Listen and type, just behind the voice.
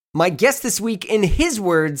My guest this week, in his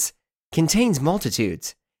words, contains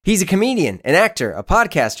multitudes. He's a comedian, an actor, a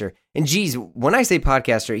podcaster, and geez, when I say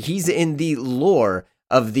podcaster, he's in the lore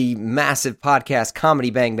of the massive podcast Comedy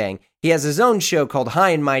Bang Bang. He has his own show called High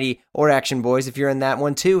and Mighty, or Action Boys, if you're in that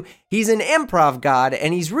one too. He's an improv god,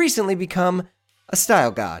 and he's recently become a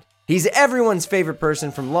style god. He's everyone's favorite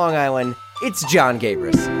person from Long Island. It's Jon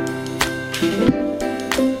Gabrus.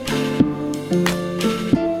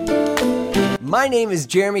 My name is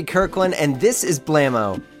Jeremy Kirkland, and this is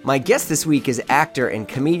Blammo. My guest this week is actor and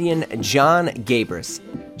comedian Jon Gabrus.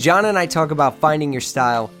 Jon and I talk about finding your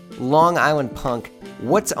style, Long Island punk,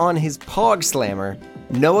 what's on his Pog Slammer,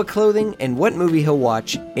 Noah clothing, and what movie he'll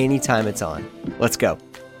watch anytime it's on. Let's go.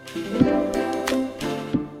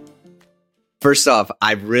 First off,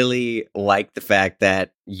 I really like the fact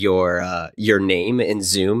that your name in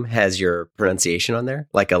Zoom has your pronunciation on there,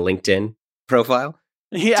 like a LinkedIn profile.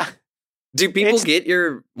 Yeah. Do people get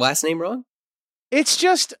your last name wrong? It's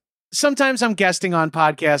just, sometimes I'm guesting on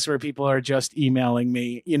podcasts where people are just emailing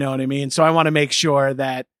me, you know what I mean? So I want to make sure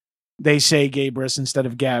that they say Gabrus instead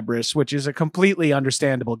of Gabrus, which is a completely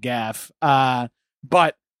understandable gaffe.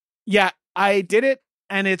 But yeah, I did it.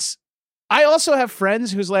 And I also have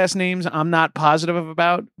friends whose last names I'm not positive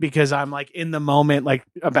about because I'm like in the moment, like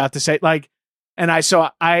about to say like, and I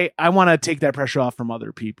want to take that pressure off from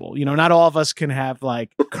other people. You know, not all of us can have like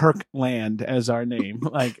Kirkland as our name.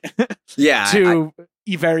 Like, yeah, two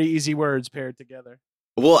very easy words paired together.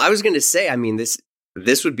 Well, I was going to say, I mean, this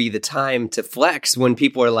would be the time to flex when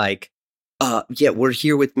people are like, yeah, we're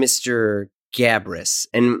here with Mr. Gabrus.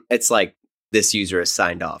 And it's like, this user is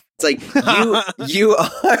signed off. It's like,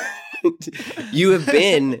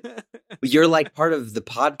 you're like part of the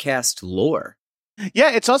podcast lore.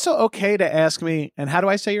 Yeah, it's also okay to ask me, and how do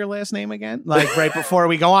I say your last name again? Like right before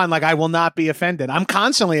we go on, like I will not be offended. I'm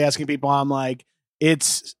constantly asking people, I'm like,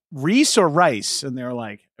 it's Reese or Rice? And they're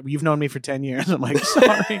like, you've known me for 10 years. I'm like,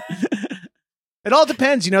 sorry. It all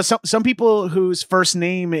depends. You know, some people whose first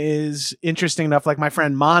name is interesting enough, like my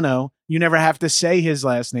friend Mono, you never have to say his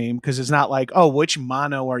last name because it's not like, oh, which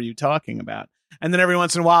Mono are you talking about? And then every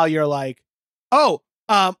once in a while you're like, oh,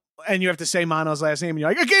 and you have to say Mono's last name, and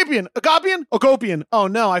you're like, Agopian. Oh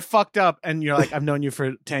no, I fucked up. And you're like, I've known you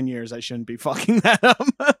for 10 years. I shouldn't be fucking that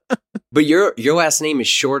up. But your last name is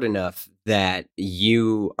short enough that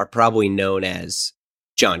you are probably known as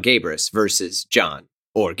Jon Gabrus versus Jon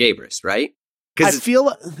or Gabrus, right? I feel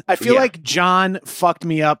like Jon fucked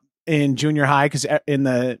me up in junior high because in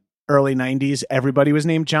the early 90s, everybody was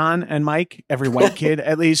named John and Mike. Every white kid,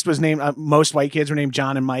 at least, was named. Most white kids were named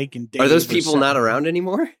John and Mike. And Dave. Are those people not around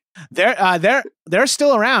anymore? They're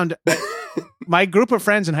still around. My group of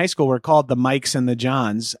friends in high school were called the Mikes and the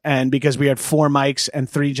Johns, and because we had 4 Mikes and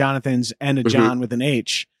 3 Jonathans and a John with an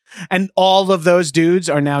H, and all of those dudes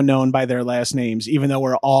are now known by their last names, even though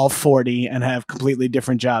we're all 40 and have completely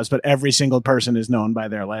different jobs. But every single person is known by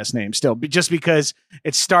their last name still, just because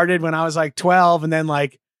it started when I was like 12, and then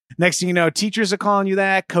like next thing you know, teachers are calling you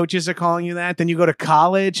that, coaches are calling you that. Then you go to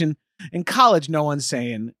college, and in college, no one's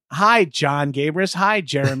saying, hi, Jon Gabrus. Hi,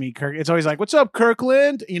 Jeremy Kirk. It's always like, what's up,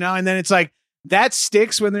 Kirkland? You know, and then it's like, that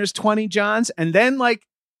sticks when there's 20 Johns. And then like,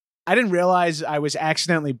 I didn't realize I was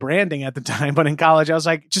accidentally branding at the time, but in college, I was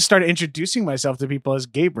like, just started introducing myself to people as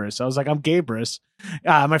Gabrus. I was like, I'm Gabrus.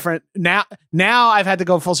 My friend, now I've had to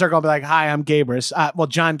go full circle and be like, hi, I'm Gabrus. Well,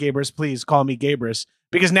 Jon Gabrus, please call me Gabrus.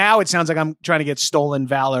 Because now it sounds like I'm trying to get stolen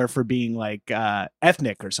valor for being like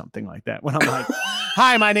ethnic or something like that. When I'm like,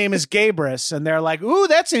 hi, my name is Gabrus. And they're like, ooh,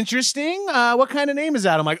 that's interesting. What kind of name is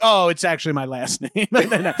that? I'm like, oh, it's actually my last name.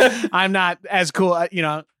 I'm not as cool. You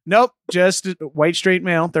know, nope, just white, straight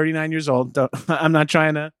male, 39 years old. I'm not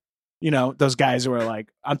trying to, you know, those guys who are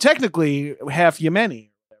like, I'm technically half Yemeni.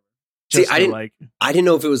 See, I didn't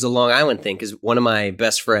know if it was a Long Island thing because one of my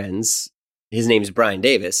best friends, his name is Brian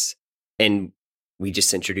Davis. And we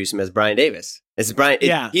just introduce him as Brian Davis. It's Brian.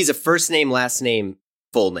 He's a first name, last name,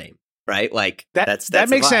 full name, right? Like that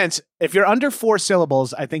makes sense. If you're under 4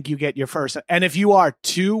 syllables, I think you get your first. And if you are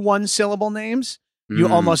 2 one-syllable names, you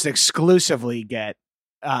almost exclusively get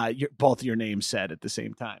both your names said at the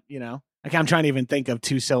same time. You know, like I'm trying to even think of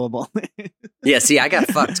 2-syllable. Yeah. See, I got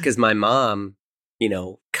fucked because my mom, you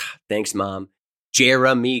know, God, thanks, Mom.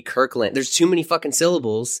 Jeremy Kirkland. There's too many fucking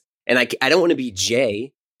syllables, and I don't want to be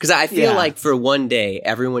J. Because I feel like for one day,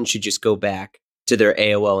 everyone should just go back to their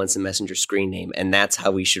AOL Instant Messenger screen name, and that's how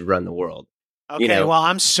we should run the world. Okay, you know? Well,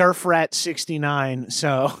 I'm Surfrat69,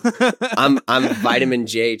 so I'm Vitamin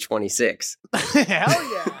J26.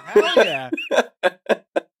 Hell yeah.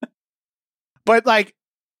 But like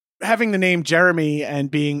having the name Jeremy and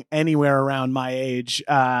being anywhere around my age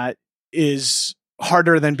is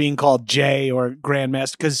harder than being called Jay or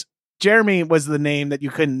Grandmaster, because Jeremy was the name that you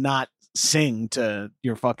could not sing to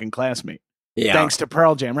your fucking classmate. Yeah. Thanks to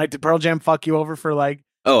Pearl Jam, right? Did Pearl Jam fuck you over for like,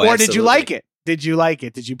 oh, or absolutely. did you like it? Did you like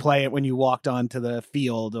it? Did you play it when you walked onto the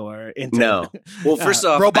field or into No. Well, first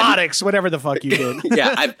off, robotics, whatever the fuck you did?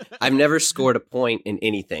 Yeah, I've never scored a point in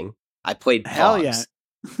anything. I played Pogs. Hell yeah.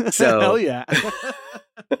 So hell yeah.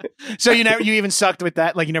 So you even sucked with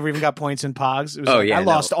that? Like you never even got points in Pogs? It was like, I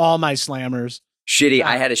lost all my slammers. Shitty.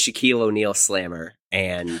 I had a Shaquille O'Neal slammer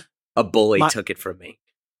and a bully took it from me.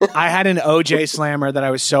 I had an OJ slammer that I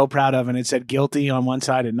was so proud of, and it said guilty on one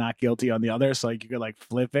side and not guilty on the other. So like you could like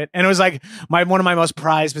flip it. And it was like one of my most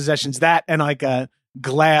prized possessions, that and like a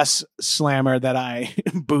glass slammer that I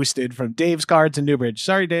boosted from Dave's Cards in Newbridge.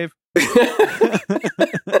 Sorry, Dave.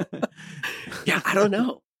 Yeah, I don't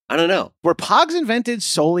know. Were Pogs invented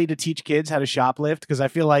solely to teach kids how to shoplift? Because I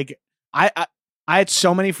feel like I had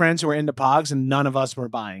so many friends who were into Pogs and none of us were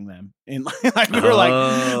buying them. And like we were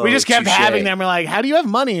like, we just kept having them. We're like, how do you have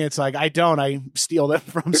money? It's like, I don't. I steal them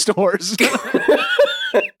from stores.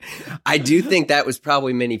 I do think that was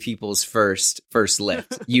probably many people's first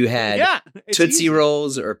lift. You had Tootsie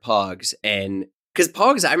Rolls or Pogs, and because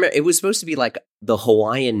Pogs, I remember it was supposed to be like the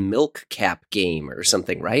Hawaiian milk cap game or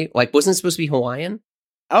something, right? Like, wasn't it supposed to be Hawaiian?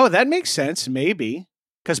 Oh, that makes sense. Maybe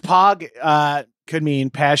because Pog could mean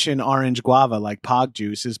passion orange guava, like Pog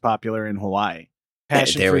juice is popular in Hawaii.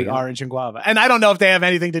 Passion fruit, orange, and guava. And I don't know if they have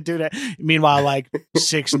anything to do to. Meanwhile, like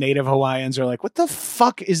 6 native Hawaiians are like, what the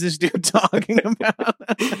fuck is this dude talking about?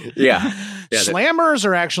 Yeah. Slammers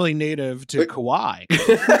are actually native to Kauai.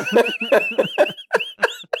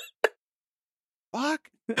 Fuck.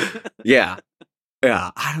 Yeah.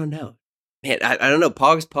 I don't know. Man, I don't know.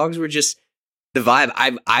 Pogs were just the vibe.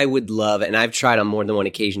 I would love, and I've tried on more than one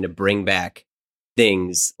occasion to bring back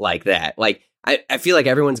things like that. Like, I feel like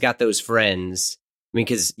everyone's got those friends. I mean,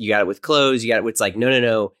 because you got it with clothes, it's like,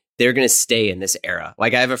 no, they're going to stay in this era.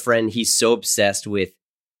 Like, I have a friend, he's so obsessed with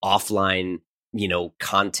offline,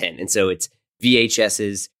 content. And so it's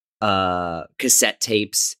VHSs, cassette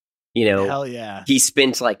tapes, Hell yeah. He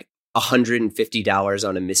spent like $150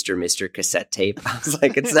 on a Mr. cassette tape. I was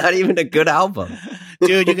like, it's not even a good album.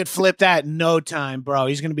 Dude, you could flip that in no time, bro.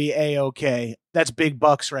 He's going to be A-okay. That's big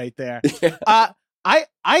bucks right there.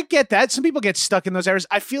 I get that. Some people get stuck in those eras.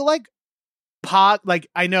 I feel like like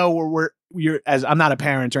I know you're as I'm not a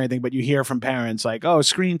parent or anything, but you hear from parents like, oh,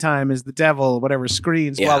 screen time is the devil, whatever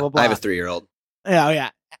screens, blah, blah, blah. I have a 3-year-old.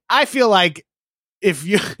 Yeah. I feel like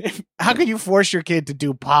how could you force your kid to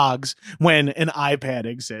do Pogs when an iPad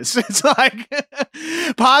exists? It's like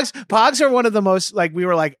Pogs are one of the most, like, we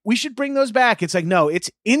were like, we should bring those back. It's like, no,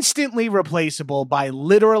 it's instantly replaceable by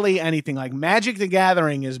literally anything. Like Magic the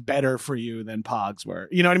Gathering is better for you than Pogs were.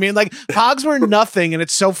 You know what I mean? Like Pogs were nothing. And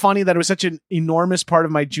it's so funny that it was such an enormous part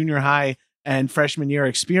of my junior high and freshman year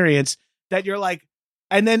experience that you're like,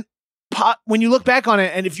 and then when you look back on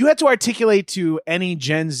it, and if you had to articulate to any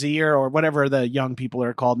Gen Zer or whatever the young people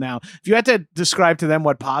are called now, if you had to describe to them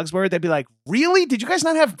what Pogs were, they'd be like, really? Did you guys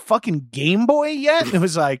not have fucking Game Boy yet? And it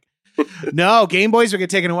was like, no, Game Boys would get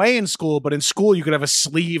taken away in school, but in school you could have a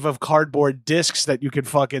sleeve of cardboard discs that you could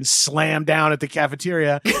fucking slam down at the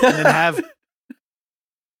cafeteria and then have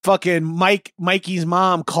fucking Mikey's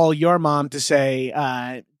mom call your mom to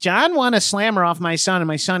say, John won a slammer off my son, and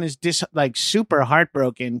my son is super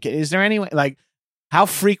heartbroken. Is there any way, like, how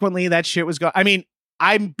frequently that shit was going? I mean,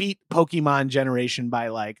 I beat Pokemon generation by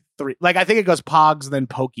like 3. Like, I think it goes Pogs, then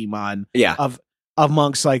Pokemon. Yeah.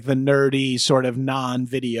 Amongst like the nerdy sort of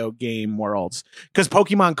non-video game worlds, because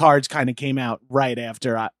Pokemon cards kind of came out right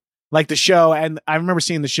after like the show, and I remember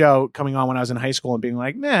seeing the show coming on when I was in high school and being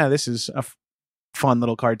like, nah, this is a fun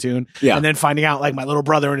little cartoon. Yeah. And then finding out like my little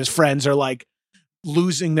brother and his friends are like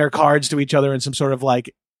losing their cards to each other in some sort of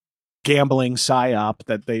like gambling psyop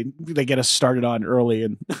that they get us started on early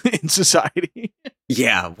in society.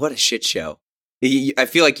 Yeah, what a shit show. I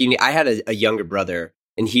feel like I had a younger brother,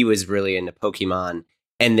 and he was really into Pokemon,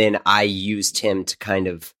 and then I used him to kind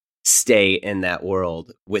of stay in that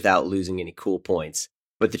world without losing any cool points.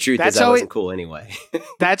 But the truth is I wasn't cool anyway.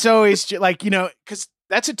 That's always like, because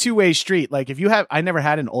that's a two-way street. Like I never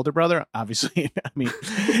had an older brother, obviously. I mean,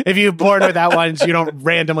 if you're born without one, you don't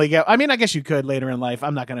randomly get, I mean, I guess you could later in life.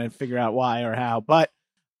 I'm not going to figure out why or how, but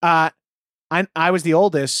I was the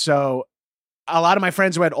oldest. So a lot of my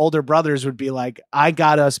friends who had older brothers would be like, I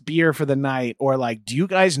got us beer for the night, or like, do you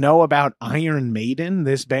guys know about Iron Maiden,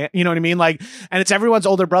 this band? You know what I mean? Like, and it's everyone's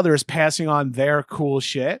older brothers passing on their cool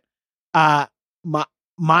shit. My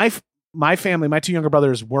family, my 2 younger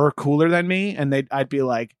brothers were cooler than me, and I'd be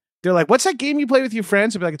like, they're like, what's that game you play with your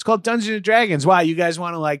friends? I'd be like, it's called Dungeons and Dragons. Why, you guys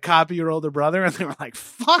want to like copy your older brother? And they were like,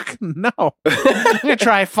 fuck no. I'm gonna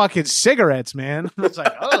try fucking cigarettes, man. I was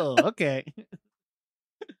like, oh, okay.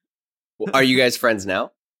 Are you guys friends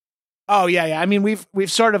now? Oh yeah. I mean,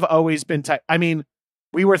 we've sort of always been tight. I mean,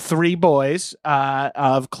 we were three boys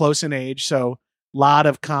of close in age, so a lot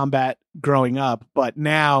of combat growing up. But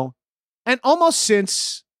now, and almost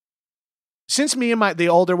since me and the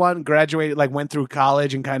older one graduated, like went through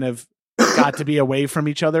college and kind of got to be away from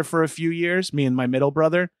each other for a few years, me and my middle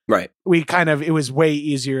brother, right? It was way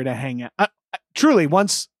easier to hang out. Truly,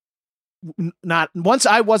 once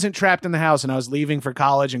I wasn't trapped in the house and I was leaving for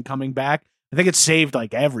college and coming back, I think it saved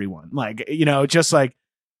like everyone. Like, just like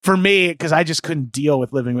for me, because I just couldn't deal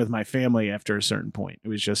with living with my family after a certain point. It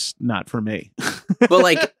was just not for me. But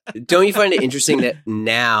like, don't you find it interesting that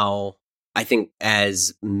now, I think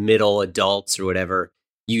as middle adults or whatever,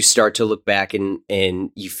 you start to look back and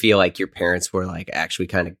you feel like your parents were like actually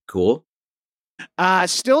kind of cool?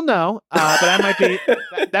 Still no, but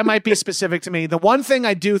that might be specific to me. The one thing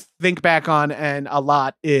I do think back on and a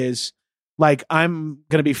lot is like, I'm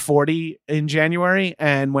going to be 40 in January.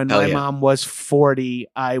 And when my mom was 40,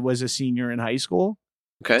 I was a senior in high school.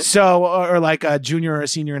 Okay. So, or like a junior or a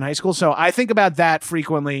senior in high school. So I think about that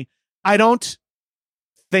frequently. I don't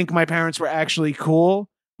think my parents were actually cool,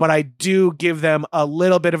 but I do give them a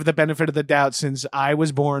little bit of the benefit of the doubt since I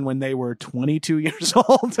was born when they were 22 years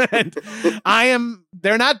old, and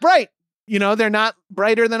they're not bright, they're not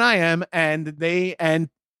brighter than I am. And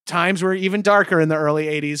times were even darker in the early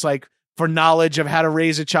 80s, like for knowledge of how to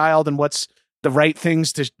raise a child and what's the right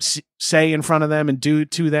things to say in front of them and do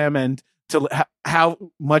to them and to how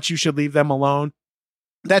much you should leave them alone.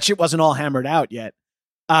 That shit wasn't all hammered out yet.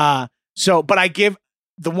 But I give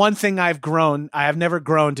the one thing I have never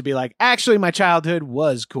grown to be like, actually my childhood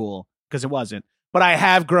was cool, because it wasn't. But I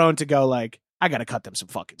have grown to go like, I got to cut them some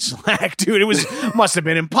fucking slack, dude. It must have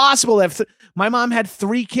been impossible. My mom had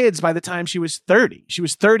 3 kids by the time she was 30. She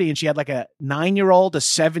was 30 and she had like a 9-year-old, a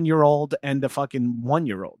 7-year-old, and a fucking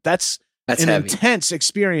 1-year-old. That's an heavy. Intense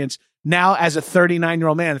experience. Now, as a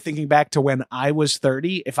 39-year-old man, thinking back to when I was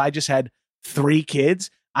 30, if I just had 3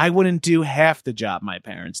 kids, I wouldn't do half the job my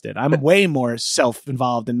parents did. I'm way more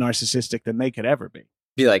self-involved and narcissistic than they could ever be.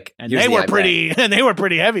 Be like, and they were pretty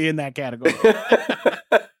heavy in that category.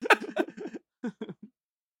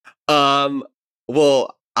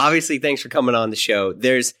 Well, obviously, thanks for coming on the show.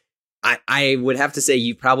 I would have to say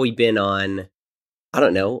you've probably been on, I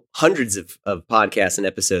don't know, hundreds of podcasts and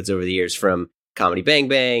episodes over the years, from Comedy Bang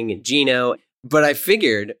Bang and Gino. But I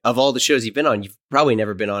figured of all the shows you've been on, you've probably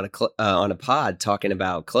never been on a pod talking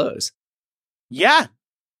about clothes. Yeah.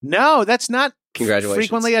 No, that's not Congratulations.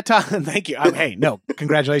 Frequently a time. Thank you. Hey, no,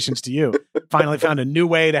 congratulations to you. Finally found a new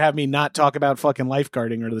way to have me not talk about fucking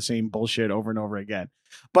lifeguarding or the same bullshit over and over again.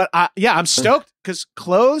 But yeah, I'm stoked because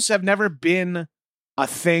clothes have never been a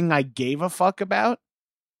thing I gave a fuck about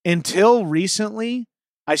until recently.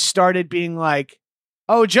 I started being like,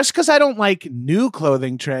 oh, just because I don't like new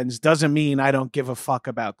clothing trends doesn't mean I don't give a fuck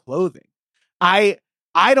about clothing. I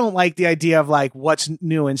don't like the idea of like what's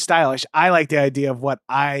new and stylish. I like the idea of what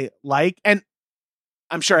I like. And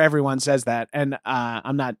I'm sure everyone says that. And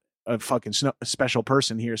I'm not a fucking special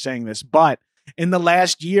person here saying this, but in the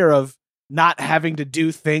last year of not having to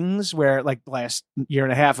do things where like the last year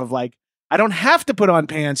and a half of like, I don't have to put on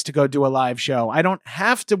pants to go do a live show. I don't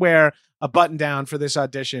have to wear a button down for this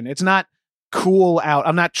audition. It's not cool out.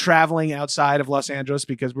 I'm not traveling outside of Los Angeles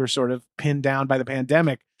because we're sort of pinned down by the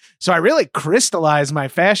pandemic. So I really crystallized my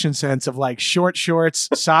fashion sense of like short shorts,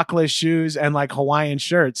 sockless shoes, and like Hawaiian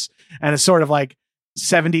shirts, and a sort of like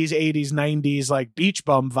 70s, 80s, 90s like beach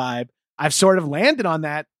bum vibe. I've sort of landed on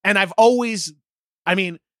that. And I've always, I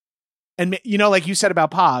mean, and you know, like you said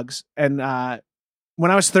about Pogs, and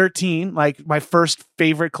when I was 13, like my first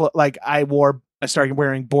favorite, I started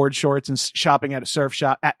wearing board shorts and shopping at a surf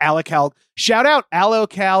shop at Alocal. Shout out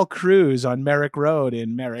Alocal Cruise on Merrick Road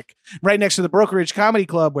in Merrick, right next to the Brokerage Comedy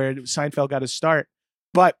Club where Seinfeld got his start.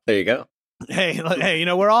 But there you go. Hey, you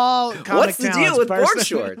know, we're all comic What's the deal with person. board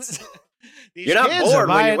shorts? You're not bored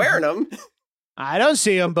when you're wearing them. I don't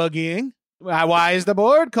see them boogieing. Why is the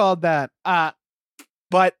board called that?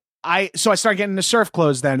 But I started getting into surf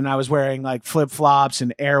clothes then, and I was wearing like flip flops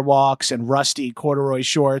and airwalks and rusty corduroy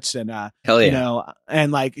shorts and hell yeah, you know,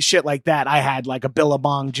 and like shit like that. I had like a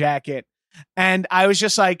Billabong jacket, and I was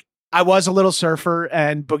just like, I was a little surfer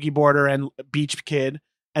and boogie boarder and beach kid,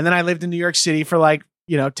 and then I lived in New York City for like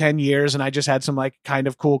 10 years, and I just had some like kind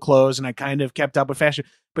of cool clothes, and I kind of kept up with fashion.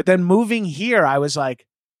 But then moving here, I was like,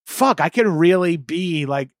 fuck, I could really be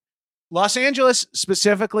like, Los Angeles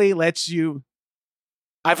specifically lets you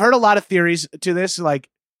I've heard a lot of theories to this. Like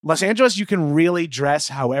Los Angeles, you can really dress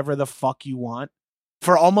however the fuck you want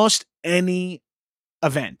for almost any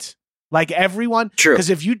event. Like everyone, True. Because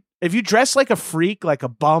if you dress like a freak, like a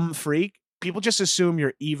bum freak, people just assume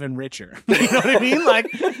you're even richer. You know what I mean?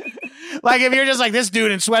 Like if you're just like this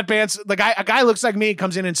dude in sweatpants, a guy looks like me,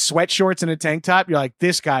 comes in sweatshorts and a tank top, you're like,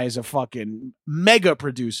 this guy is a fucking mega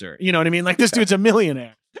producer. You know what I mean? Like this dude's a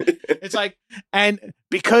millionaire. It's like, and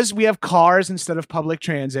because we have cars instead of public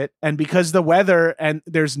transit, and because the weather and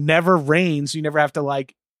there's never rain, so you never have to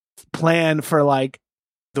like plan for like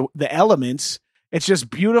the elements. It's just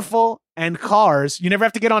beautiful and cars. You never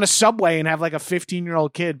have to get on a subway and have like a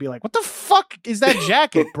 15-year-old kid be like, what the fuck is that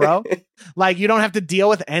jacket, bro? Like, you don't have to deal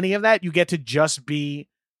with any of that. You get to just be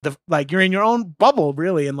you're in your own bubble,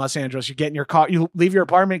 really, in Los Angeles. You get in your car, you leave your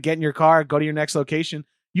apartment, get in your car, go to your next location.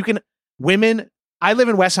 I live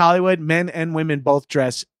in West Hollywood. Men and women both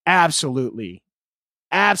dress absolutely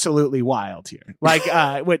wild here. Like,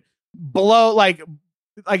 would blow like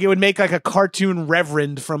it would make like a cartoon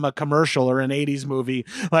reverend from a commercial or an 80s movie,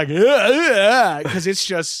 like, because it's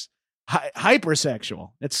just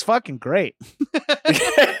hypersexual. It's fucking great.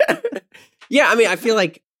 Yeah, I mean, I feel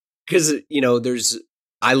like, because,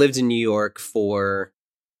 I lived in New York for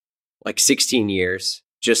like 16 years,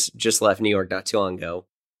 just left New York not too long ago.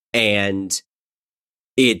 And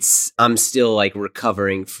I'm still like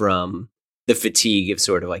recovering from the fatigue of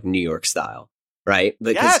sort of like New York style, right?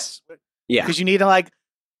 Yes. Yeah. Because you need to like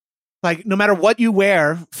no matter what you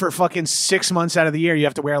wear for fucking 6 months out of the year, you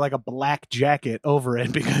have to wear like a black jacket over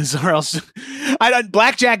it, because or else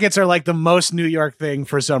black jackets are like the most New York thing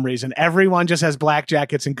for some reason. Everyone just has black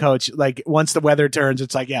jackets and coats. Like once the weather turns,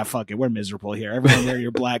 it's like, yeah, fuck it. We're miserable here. Everyone wear your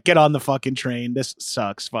black. Get on the fucking train. This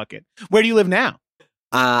sucks. Fuck it. Where do you live now?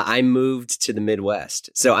 I moved to the Midwest.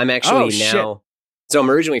 So I'm actually now, so I'm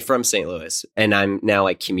originally from St. Louis, and I'm now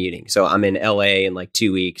like commuting. So I'm in LA in like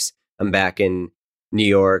 2 weeks. I'm back in New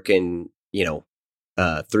York in,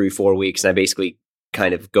 3-4 weeks. And I basically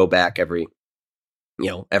kind of go back every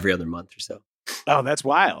other month or so. Oh, that's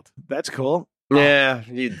wild. That's cool. Yeah,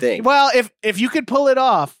 you'd think. Well, if you could pull it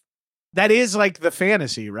off, that is like the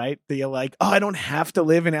fantasy, right? That you're like, oh, I don't have to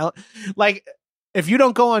live in LA. Like, if you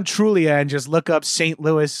don't go on Trulia and just look up St.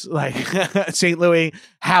 Louis, like St. Louis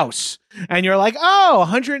house, and you're like, oh,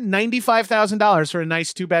 $195,000 for a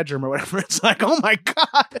nice 2-bedroom or whatever. It's like, oh my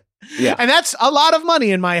God. Yeah. And that's a lot of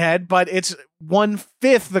money in my head, but it's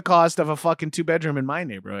 1/5 the cost of a fucking 2-bedroom in my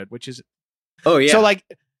neighborhood, which is. Oh, yeah. So like,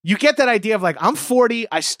 you get that idea of like, I'm 40.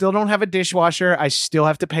 I still don't have a dishwasher. I still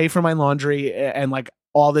have to pay for my laundry and like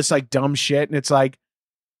all this like dumb shit. And it's like,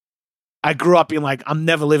 I grew up being like, I'm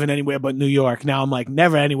never living anywhere but New York. Now I'm like,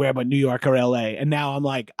 never anywhere but New York or LA. And now I'm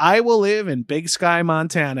like, I will live in Big Sky,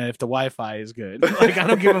 Montana if the Wi-Fi is good. Like, I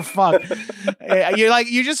don't give a fuck.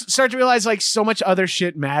 You just start to realize like so much other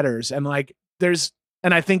shit matters. And like,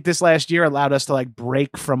 and I think this last year allowed us to like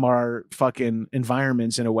break from our fucking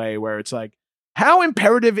environments in a way where it's like, how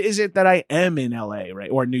imperative is it that I am in LA,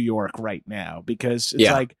 right? Or New York right now? Because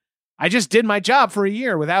it's like, I just did my job for a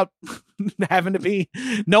year without having to be.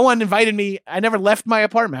 No one invited me. I never left my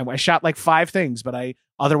apartment. I shot like 5 things, but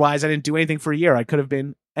otherwise I didn't do anything for a year. I could have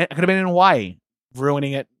been in Hawaii,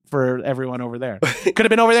 ruining it for everyone over there. Could have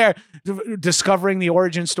been over there discovering the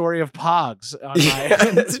origin story of Pogs on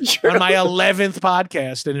my 11th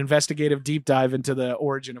podcast, an investigative deep dive into the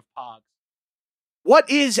origin of Pogs. What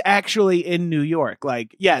is actually in New York?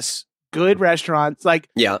 Like, yes, good restaurants. Like,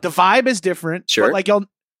 the vibe is different. Sure.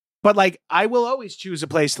 But like, I will always choose a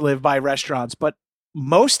place to live by restaurants. But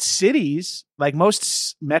most cities, like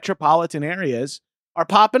most metropolitan areas, are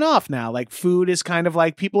popping off now. Like, food is kind of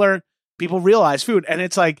like people realize food, and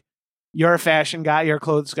it's like, you're a fashion guy, you're a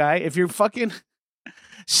clothes guy. If you're fucking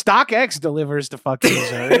StockX delivers to fucking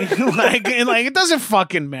Missouri, like it doesn't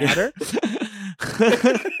fucking matter.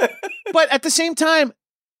 But at the same time,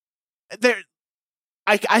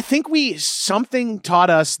 I think something taught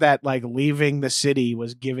us that like leaving the city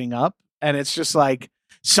was giving up, and it's just like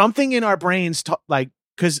something in our brains,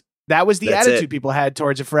 because that was the attitude people had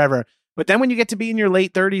towards it forever. But then when you get to be in your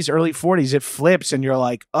late 30s, early 40s, it flips, and you're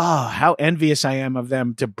like, oh, how envious I am of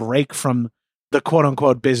them to break from the quote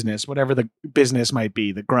unquote business, whatever the business might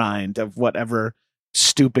be, the grind of whatever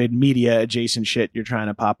stupid media adjacent shit you're trying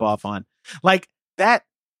to pop off on. Like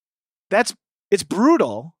it's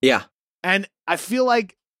brutal. Yeah. And I feel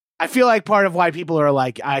like part of why people are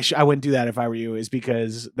like, I wouldn't do that if I were you, is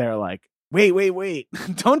because they're like, wait.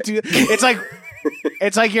 Don't do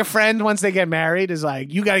it's like your friend, once they get married, is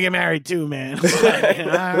like, you got to get married too, man. Like, all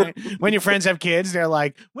right. When your friends have kids, they're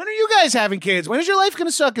like, when are you guys having kids? When is your life going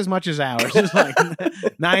to suck as much as ours? It's like,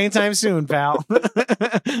 not anytime soon, pal.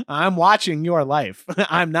 I'm watching your life.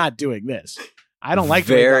 I'm not doing this. I don't like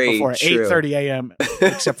to wake up before 8:30 a.m.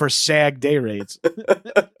 except for SAG day rates.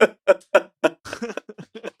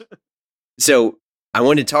 So I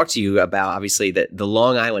wanted to talk to you about, obviously, the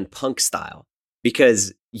Long Island punk style,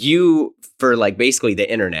 because you, for like basically the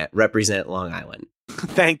internet, represent Long Island.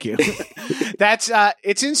 Thank you. That's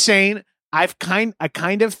it's insane. I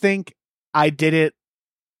kind of think I did it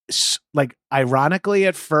like ironically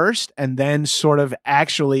at first, and then sort of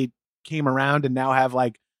actually came around and now have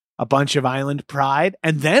like a bunch of island pride.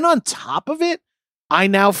 And then on top of it, I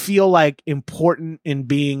now feel like important in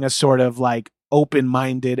being a sort of like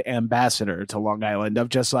open-minded ambassador to Long Island, of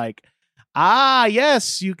just like,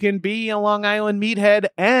 yes, you can be a Long Island meathead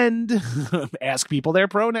and ask people their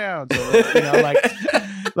pronouns, or,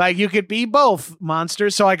 like you could be both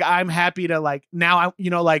monsters. So like, I'm happy to like, now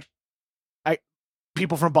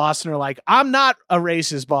people from Boston are like, I'm not a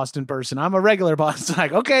racist Boston person, I'm a regular Boston.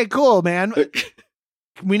 Like, okay, cool, man.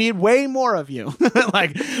 We need way more of you.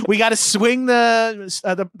 Like, we got to swing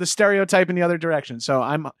the stereotype in the other direction. So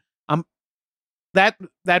I'm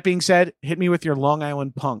that being said, hit me with your Long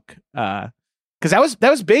Island punk. Cause that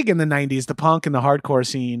was big in the 90s, the punk and the hardcore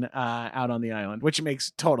scene out on the island, which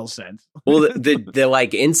makes total sense. Well, the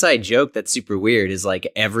like inside joke that's super weird is like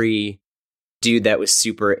every dude that was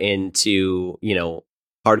super into,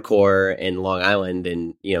 hardcore in Long Island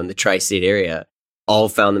and, in the tri-state area, all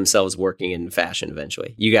found themselves working in fashion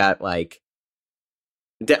eventually. You got like,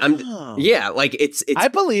 like it's I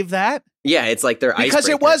believe that. Yeah, it's like their because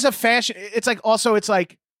icebreaker. It was a fashion. It's like also it's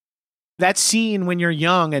like that scene when you're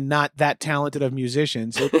young and not that talented of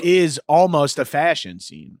musicians. It is almost a fashion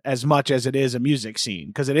scene as much as it is a music scene,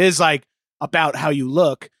 because it is like about how you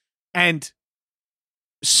look. And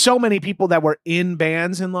so many people that were in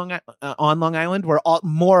bands in on Long Island were all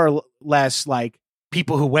more or less like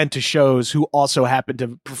people who went to shows who also happened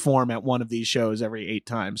to perform at one of these shows every 8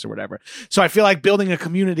 times or whatever. So I feel like building a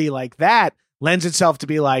community like that lends itself to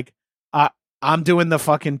be like, I'm doing the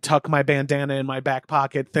fucking tuck my bandana in my back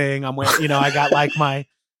pocket thing. I'm wearing, I got like my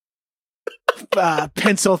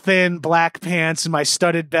pencil thin black pants and my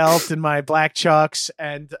studded belt and my black chucks.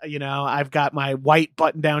 And, I've got my white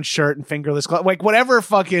button down shirt and fingerless glove, like whatever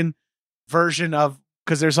fucking version of,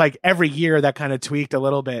 because there's like every year that kind of tweaked a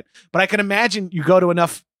little bit. But I can imagine you go to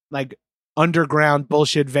enough like underground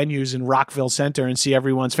bullshit venues in Rockville Center and see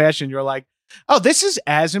everyone's fashion. You're like, oh, this is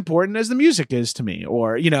as important as the music is to me,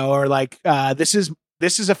 or like this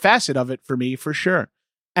is a facet of it for me for sure.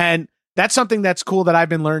 And that's something that's cool that I've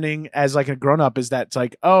been learning as like a grown up, is that it's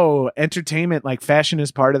like, oh, entertainment, like fashion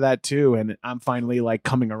is part of that too. And I'm finally like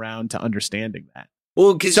coming around to understanding that.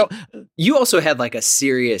 Well, because you also had like a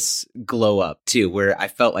serious glow up too, where I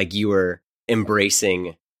felt like you were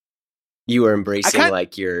embracing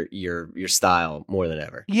like your style more than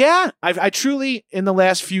ever. Yeah, I truly in the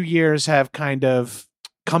last few years have kind of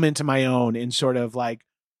come into my own in sort of like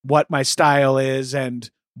what my style is and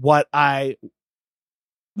what for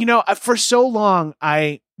so long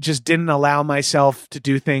I just didn't allow myself to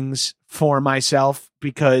do things for myself,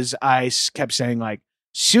 because I kept saying like,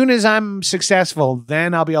 soon as I'm successful,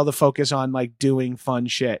 then I'll be able to focus on like doing fun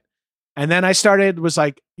shit. And then I was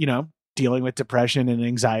like, dealing with depression and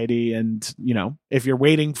anxiety. And, if you're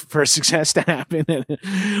waiting for success to happen, and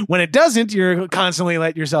when it doesn't, you're constantly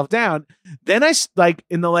letting yourself down. Then I like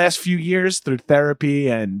in the last few years through therapy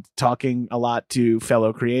and talking a lot to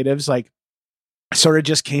fellow creatives, like I sort of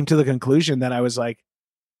just came to the conclusion that I was like,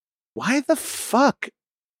 why the fuck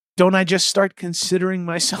don't I just start considering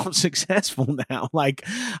myself successful now? Like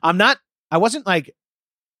I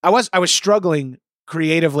was struggling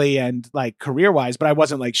creatively and like career wise, but I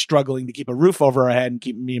wasn't like struggling to keep a roof over our head and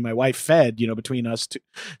keep me and my wife fed, between us two.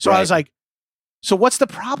 So right. I was like, so what's the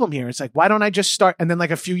problem here? It's like, why don't I just start? And then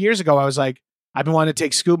like a few years ago, I was like, I've been wanting to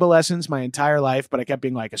take scuba lessons my entire life, but I kept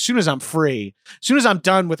being like, as soon as I'm free, as soon as I'm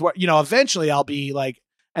done with what, eventually I'll be like,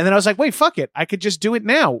 and then I was like, wait, fuck it. I could just do it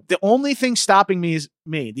now. The only thing stopping me is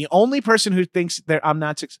me. The only person who thinks that I'm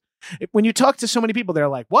not successful. When you talk to so many people, they're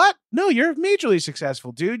like, what? No, you're majorly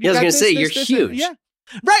successful, dude. I was going to say, you're huge. Yeah.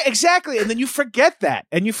 Right, exactly. And then you forget that.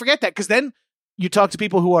 Because then you talk to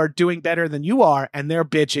people who are doing better than you are and they're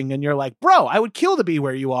bitching and you're like, bro, I would kill to be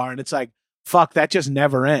where you are. And it's like, fuck, that just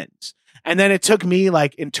never ends. And then it took me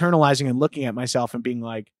like internalizing and looking at myself and being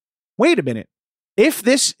like, wait a minute. If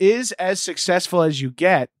this is as successful as you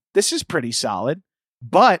get, this is pretty solid.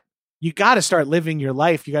 But you got to start living your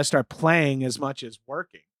life. You got to start playing as much as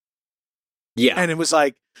working. Yeah. And it was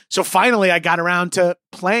like, so finally I got around to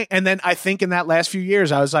playing. And then I think in that last few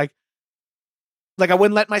years, I was like I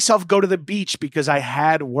wouldn't let myself go to the beach because I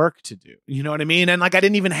had work to do. You know what I mean? And like, I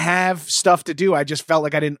didn't even have stuff to do. I just felt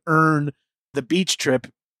like I didn't earn the beach trip,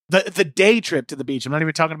 the day trip to the beach. I'm not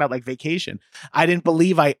even talking about like vacation. I didn't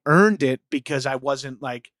believe I earned it because I wasn't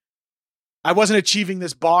achieving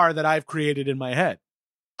this bar that I've created in my head.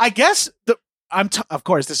 I guess of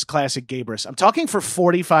course, this is classic Gabrus. I'm talking for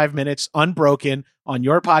 45 minutes unbroken on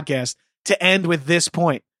your podcast to end with this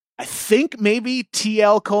point. I think maybe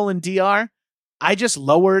TL:DR. I just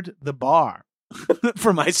lowered the bar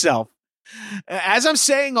for myself. As I'm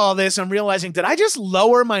saying all this, I'm realizing, did I just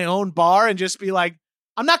lower my own bar and just be like,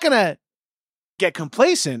 I'm not going to get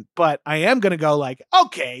complacent, but I am going to go like,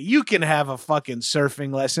 okay, you can have a fucking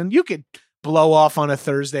surfing lesson. You could blow off on a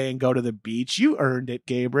Thursday and go to the beach. You earned it,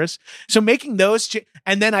 Gabrus. So making those,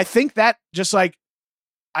 and then I think that just like,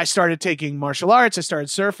 I started taking martial arts. I started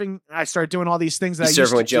surfing. I started doing all these things that I used to do.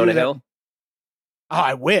 Surfing with Jonah Hill? Oh,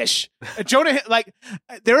 I wish. Jonah, like,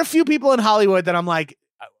 there are a few people in Hollywood that I'm like,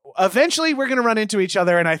 eventually we're going to run into each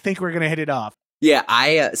other and I think we're going to hit it off.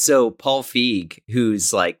 Yeah, so Paul Feig,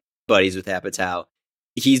 who's like buddies with Apatow,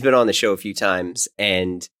 he's been on the show a few times,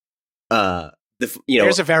 and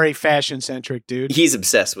there's a very fashion centric dude. He's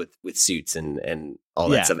obsessed with suits and all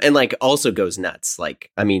that stuff, and like also goes nuts. Like,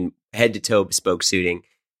 I mean, head to toe bespoke suiting.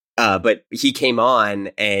 But he came on,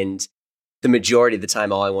 and the majority of the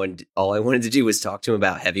time, all I wanted to do was talk to him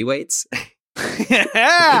about heavyweights.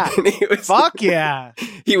 Yeah, fuck yeah.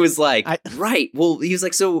 He was like, right. Well, he was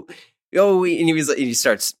like, so. Oh, and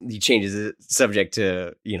he changes the subject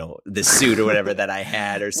to, the suit or whatever that I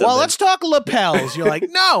had or something. Well, let's talk lapels. You're like,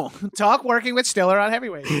 no, talk working with Stiller on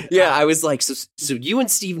heavyweight. Yeah, I was like, so you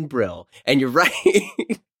and Stephen Brill, and you're right.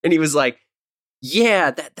 And he was like,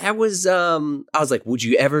 yeah, that was, I was like, would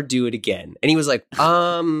you ever do it again? And he was like,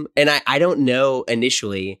 and I don't know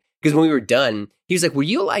initially, because when we were done, he was like, were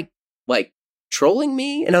you like trolling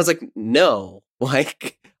me? And I was like, no, I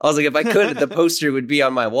was like, if I could, the poster would be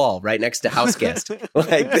on my wall right next to House Guest.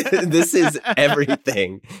 Like, this is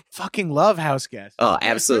everything. Fucking love House Guest. Oh,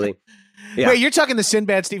 absolutely. Yeah. Wait, you're talking the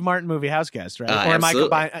Sinbad Steve Martin movie House Guest, right? Or am I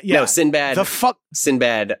combining? No, Sinbad.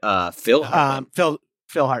 Sinbad. Phil Hartman.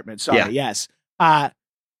 Phil Hartman. Sorry. Yeah. Yes.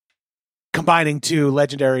 Combining two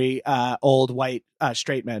legendary old white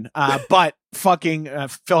straight men, but fucking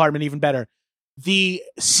Phil Hartman even better. The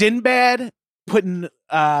Sinbad putting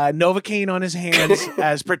Novocaine on his hands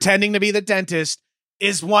as pretending to be the dentist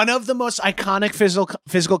is one of the most iconic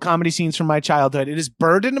physical comedy scenes from my childhood. It is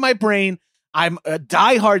burned into my brain. I'm a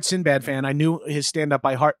diehard Sinbad fan. I knew his stand-up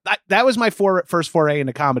by heart. That was my first foray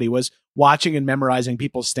into comedy, was watching and memorizing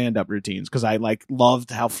people's stand-up routines, because I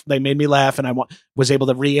loved how they made me laugh, and I was able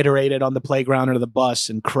to reiterate it on the playground or the bus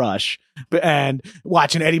and crush. And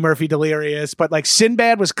watching Eddie Murphy Delirious, but like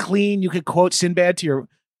Sinbad was clean. You could quote Sinbad to your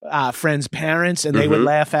friends' parents, and they would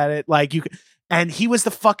laugh at it. Like you, and he was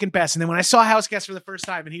the fucking best. And then when I saw House Guest for the first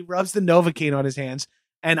time, and he rubs the Novocaine on his hands,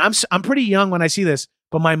 and I'm pretty young when I see this,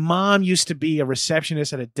 but my mom used to be a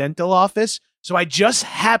receptionist at a dental office, so I just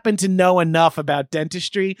happened to know enough about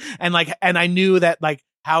dentistry, and I knew that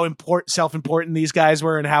how self-important these guys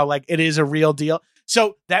were, and how it is a real deal.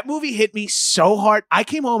 So that movie hit me so hard. I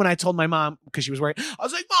came home and I told my mom, because she was worried. I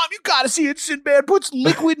was like, Mom, you gotta see it. Sinbad puts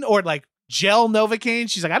liquid or gel Novocaine.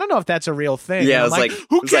 She's like, I don't know if that's a real thing. Yeah, I'm like,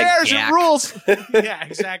 who cares? It rules. Yeah,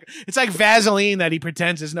 exactly. It's like Vaseline that he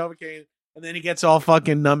pretends is Novocaine, and then he gets all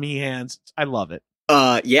fucking nummy hands. I love it.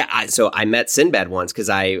 So I met Sinbad once, because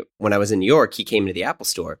when I was in New York, he came to the Apple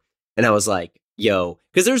store, and I was like, yo,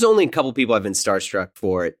 because there's only a couple people I've been starstruck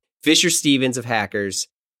for it. Fisher Stevens of Hackers.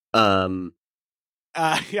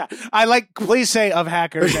 Yeah, please say of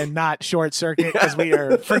Hackers and not Short Circuit, because we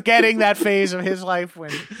are forgetting that phase of his life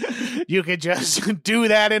when you could just do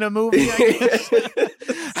that in a movie, I guess.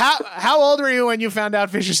 How old were you when you found out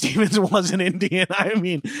Fisher Stevens was an Indian? I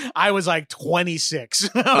mean, I was 26.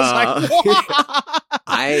 I was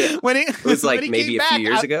it was maybe a few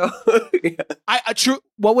years ago.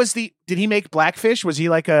 What was did he make Blackfish? Was he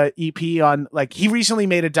a EP on, he recently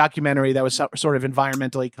made a documentary that was sort of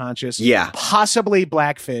environmentally conscious. Yeah. Possibly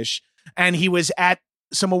Blackfish. And he was at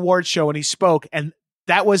some award show and he spoke, and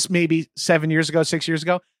that was maybe 6 years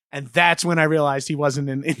ago. And that's when I realized he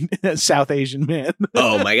wasn't a South Asian man.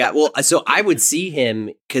 Oh my God. Well, so I would see him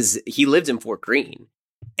because he lived in Fort Greene,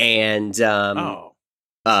 and so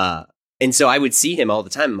I would see him all the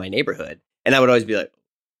time in my neighborhood, and I would always be like,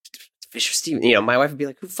 Fisher Stevens, my wife would be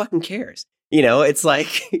like, who fucking cares? It's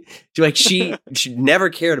she never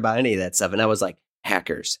cared about any of that stuff. And I was like,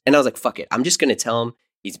 hackers. And I was like, fuck it. I'm just going to tell him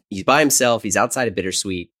he's by himself. He's outside of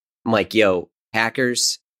Bittersweet. I'm like, yo,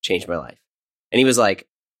 hackers changed my life. And he was like,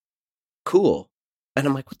 cool. And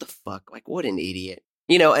I'm like, what the fuck? Like, what an idiot.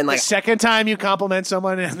 You know, and like the second time you compliment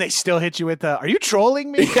someone and they still hit you with the, are you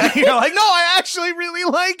trolling me? You're like, no, I actually really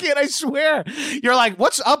like it. I swear. You're like,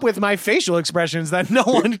 what's up with my facial expressions that no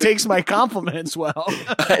one takes my compliments well?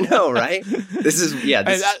 I know, right? This is, yeah.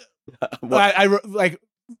 This, I like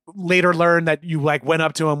later learned that you like went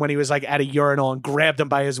up to him when he was like at a urinal and grabbed him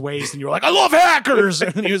by his waist and you were like, I love hackers.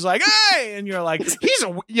 And he was like, hey, and you're like,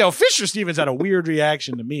 Fisher Stevens had a weird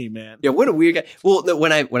reaction to me, man. Yeah. What a weird guy. Well,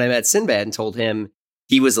 when I met Sinbad and told him,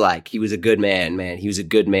 he was like, he was a good man. He was a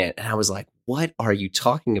good man. And I was like, what are you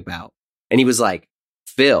talking about? And he was like,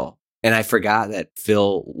 Phil. And I forgot that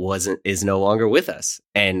Phil is no longer with us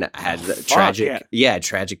and had a tragic,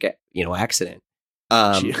 accident.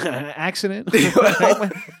 Accident?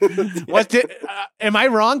 Am I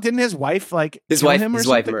wrong? Didn't his wife his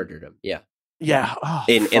wife murdered him? Yeah. Yeah. Oh,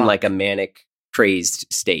 in like a manic, crazed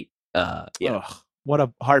state. Yeah. Ugh, what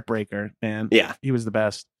a heartbreaker, man. Yeah. He was the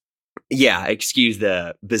best. Yeah. Excuse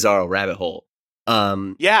the bizarro rabbit hole.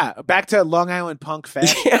 Yeah. Back to Long Island Punk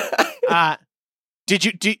Fest.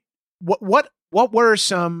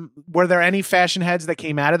 Were there any fashion heads that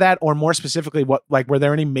came out of that, or more specifically, were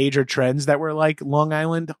there any major trends that were like Long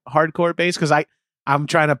Island hardcore based? Because I'm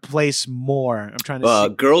trying to place more. I'm trying to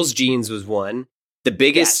see. Girls' jeans was one. The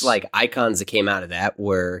biggest icons that came out of that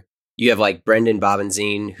were, you have like Brendan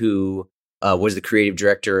Bobbenzine, who was the creative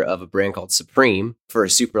director of a brand called Supreme for a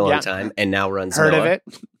super long time, and now runs Heard Noah. of it?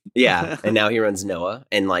 Yeah, and now he runs Noah,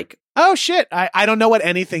 and like, oh shit, I don't know what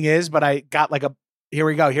anything is, but I got like here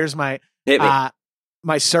we go. Here's my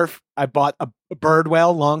my surf. I bought a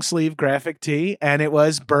Birdwell long sleeve graphic tee, and it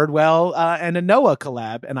was Birdwell and a Noah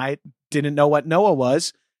collab, and I didn't know what Noah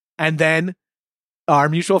was, and then our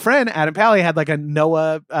mutual friend Adam Pally had like a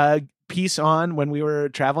Noah piece on when we were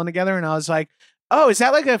traveling together, and I was like, oh, is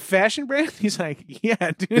that like a fashion brand? He's like,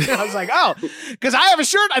 yeah, dude. And I was like, oh, because I have a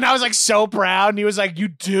shirt. And I was like, so proud. And he was like, you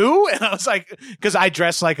do? And I was like, because I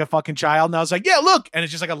dress like a fucking child. And I was like, yeah, look. And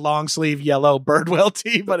it's just like a long sleeve yellow Birdwell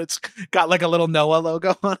tee, but it's got like a little Noah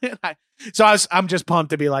logo on it. I'm just pumped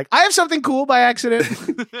to be like, I have something cool by accident.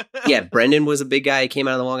 Yeah, Brendan was a big guy. He came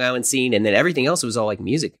out of the Long Island scene. And then everything else was all like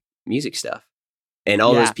music stuff. And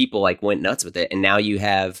all those people like went nuts with it. And now you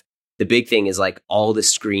have, the big thing is like all the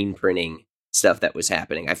screen printing stuff that was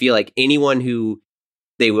happening. I feel like anyone who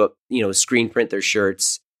they will, screen print their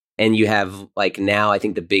shirts, and you have like, now I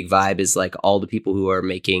think the big vibe is like all the people who are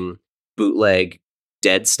making bootleg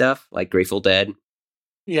Dead stuff, like Grateful Dead,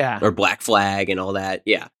 or Black Flag and all that.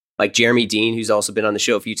 Yeah, like Jeremy Dean, who's also been on the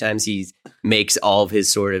show a few times. He makes all of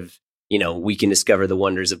his sort of, we can discover the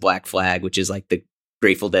wonders of Black Flag, which is like the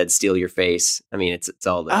Grateful Dead Steal Your Face. I mean, it's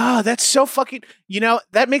all the. Oh, that's so fucking.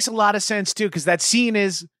 That makes a lot of sense too, because that scene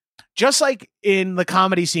is. Just like in the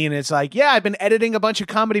comedy scene, it's like, yeah, I've been editing a bunch of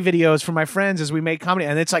comedy videos for my friends as we make comedy.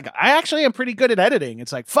 And it's like, I actually am pretty good at editing.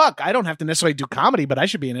 It's like, fuck, I don't have to necessarily do comedy, but I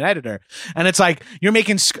should be an editor. And it's like, you're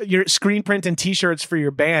making your screen print and t-shirts for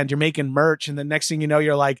your band. You're making merch. And the next thing you know,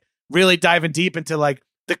 you're like really diving deep into like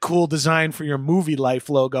the cool design for your Movie Life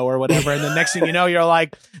logo or whatever. And the next thing you know, you're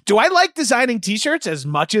like, do I like designing t-shirts as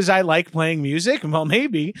much as I like playing music? Well,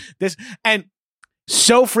 maybe this. And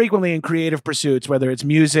so frequently in creative pursuits, whether it's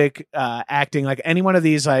music, acting, like any one of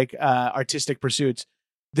these like artistic pursuits,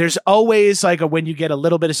 there's always like when you get a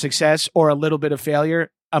little bit of success or a little bit of failure,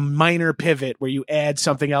 a minor pivot where you add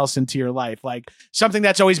something else into your life, like something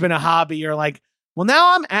that's always been a hobby. You're like, well,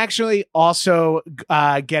 now I'm actually also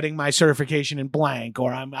getting my certification in blank,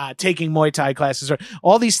 or I'm taking Muay Thai classes, or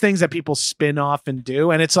all these things that people spin off and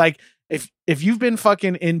do. And it's like, if you've been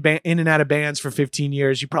fucking in and out of bands for 15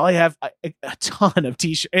 years, you probably have a ton of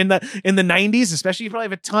t-shirt in the 90s, especially. You probably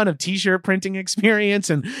have a ton of t-shirt printing experience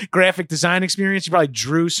and graphic design experience. You probably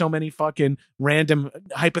drew so many fucking random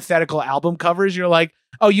hypothetical album covers. You're like,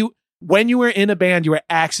 when you were in a band, you were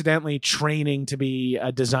accidentally training to be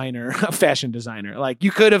a designer, a fashion designer. Like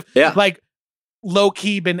you could have like low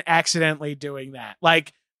key been accidentally doing that.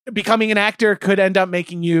 Like becoming an actor could end up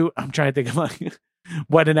making you, I'm trying to think of like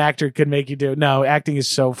what an actor could make you do. No, acting is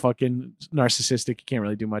so fucking narcissistic. You can't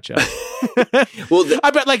really do much of. Well,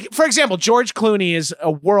 I bet, like, for example, George Clooney is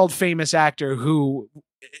a world famous actor who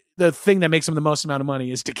the thing that makes him the most amount of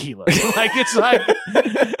money is tequila. Like, it's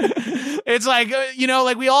like,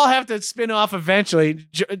 like we all have to spin off eventually.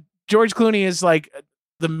 George Clooney is like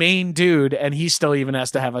the main dude, and he still even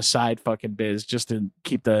has to have a side fucking biz just to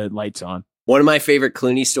keep the lights on. One of my favorite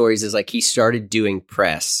Clooney stories is like he started doing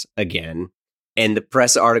press again. And the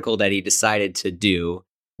press article that he decided to do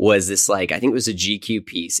was this like, I think it was a GQ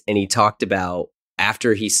piece. And he talked about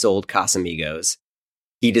after he sold Casamigos,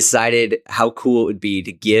 he decided how cool it would be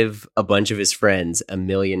to give a bunch of his friends $1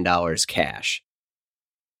 million cash.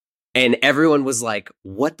 And everyone was like,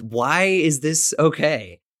 what? Why is this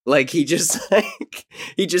okay? Like he just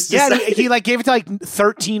decided. He like gave it to like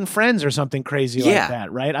 13 friends or something crazy like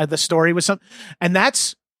that, right? The story was something, and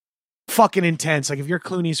that's fucking intense. Like if you're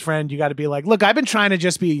Clooney's friend, you got to be like, look, I've been trying to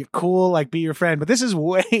just be cool, like be your friend, but this is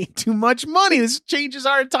way too much money. This changes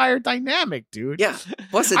our entire dynamic, dude. Yeah.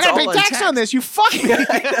 Plus, it's I gotta all pay tax on this. You fuck me.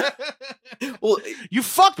 Well, you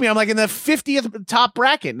fucked me. I'm like in the 50th top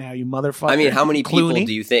bracket now, you motherfucker. I mean, how many people Clooney?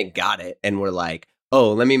 do you think got it and were like,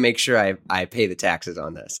 oh, let me make sure I pay the taxes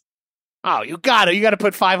on this? Oh, you gotta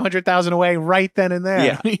put 500,000 away right then and there.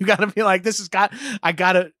 Yeah. You gotta be like,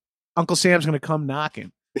 Uncle Sam's gonna come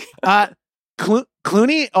knocking.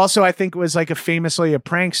 Clooney also, I think, was like famously a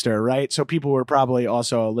prankster, right? So people were probably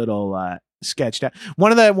also a little sketched out.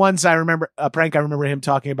 One of the ones I remember, a prank I remember him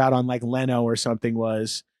talking about on like Leno or something,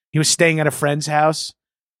 was he was staying at a friend's house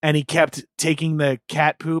and he kept taking the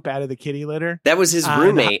cat poop out of the kitty litter. That was his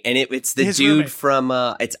roommate, and it's the dude roommate. from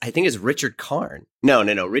I think it's Richard Karn. No,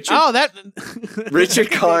 Richard. Oh, that Richard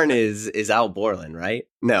Karn is Al Borland, right?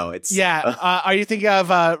 No, it's Are you thinking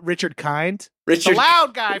of Richard Kind? Richard, the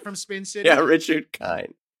loud guy from Spin City. Yeah, Richard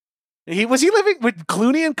Kind. Was he living with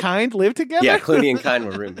Clooney and Kind live together? Yeah, Clooney and Kind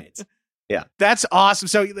were roommates. Yeah, that's awesome.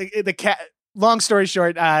 So the cat. Long story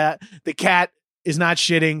short, the cat is not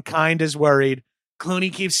shitting. Kind is worried.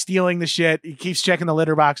 Clooney keeps stealing the shit. He keeps checking the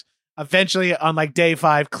litter box. Eventually, on like day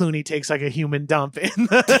 5, Clooney takes like a human dump in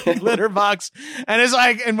the litter box, and it's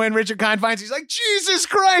like, and when Richard Kind finds, he's like, "Jesus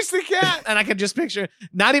Christ, the cat!" And I can just picture,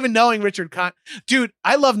 not even knowing Richard Kind, dude.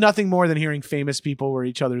 I love nothing more than hearing famous people were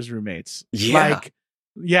each other's roommates. Like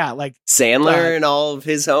Sandler and all of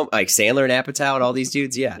his like Sandler and Apatow and all these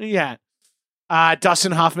dudes. Yeah.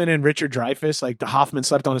 Dustin Hoffman and Richard Dreyfuss, like the Hoffman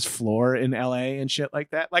slept on his floor in LA and shit like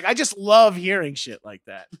that. Like, I just love hearing shit like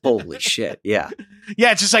that. Holy shit. Yeah.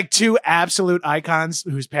 Yeah. It's just like two absolute icons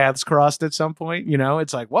whose paths crossed at some point. You know,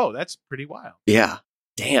 it's like, whoa, that's pretty wild. Yeah.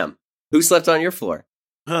 Damn. Who slept on your floor?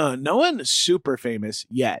 No one super famous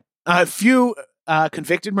yet. A few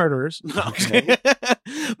convicted murderers. Okay.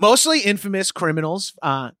 Mostly infamous criminals.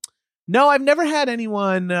 No, I've never had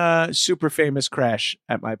anyone super famous crash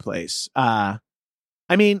at my place.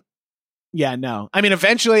 Eventually,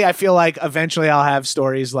 I feel like I'll have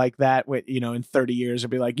stories like that with, in 30 years, I'll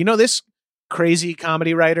be like, this crazy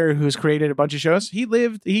comedy writer who's created a bunch of shows,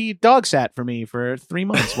 he dog sat for me for 3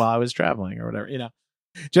 months while I was traveling or whatever,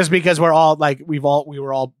 just because we're all like, we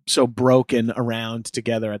were all so broken around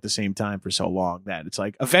together at the same time for so long that it's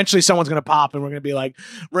like, eventually someone's going to pop and we're going to be like,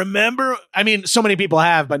 remember, I mean, so many people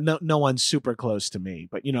have, but no one's super close to me,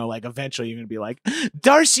 but like eventually you're going to be like,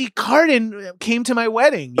 Darcy Carden came to my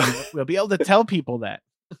wedding. We'll be able to tell people that.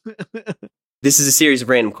 This is a series of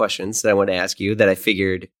random questions that I want to ask you that I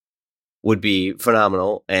figured would be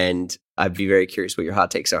phenomenal. And I'd be very curious what your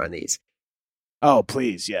hot takes are on these. Oh,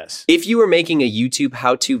 please, yes. If you were making a YouTube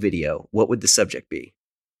how-to video, what would the subject be?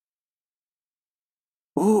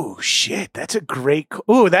 Ooh, shit. That's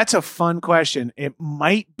a fun question. It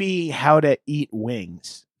might be how to eat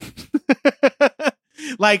wings.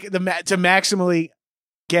 Like to maximally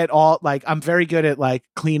get all, like, I'm very good at like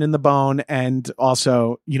cleaning the bone and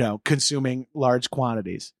also, consuming large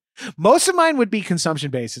quantities. Most of mine would be consumption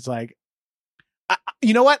based. It's like,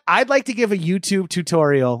 you know what? I'd like to give a YouTube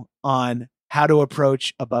tutorial on how to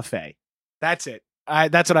approach a buffet. That's it.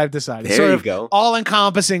 That's what I've decided. There you go. All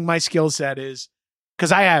encompassing my skill set is,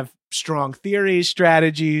 because I have strong theories,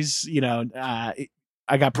 strategies, I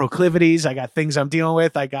got proclivities, I got things I'm dealing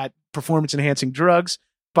with, I got performance enhancing drugs.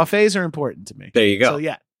 Buffets are important to me. There you go. So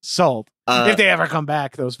yeah, sold. If they ever come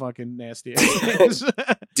back, those fucking nasty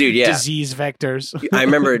dude, yeah. Disease vectors. I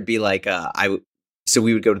remember it'd be like, so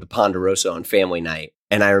we would go to the Ponderosa on family night.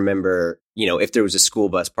 And I remember, if there was a school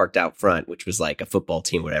bus parked out front, which was like a football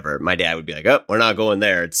team, whatever, my dad would be like, oh, we're not going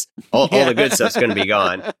there. It's all the good stuff's going to be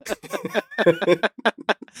gone.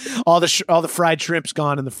 all the fried shrimp's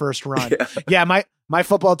gone in the first run. Yeah. My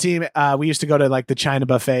football team, we used to go to like the China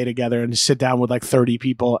buffet together and sit down with like 30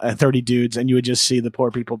 people and 30 dudes. And you would just see the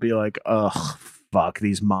poor people be like, oh, fuck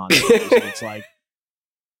these monsters. It's like,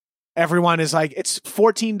 everyone is like, it's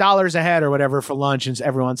 $14 a head or whatever for lunch. And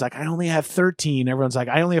everyone's like, I only have 13. Everyone's like,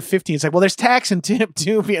 I only have 15. It's like, well, there's tax and tip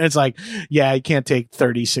too. And it's like, yeah, you can't take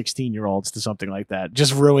 30, 16-year-olds to something like that.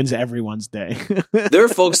 Just ruins everyone's day. There are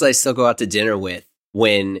folks that I still go out to dinner with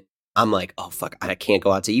when I'm like, oh, fuck, I can't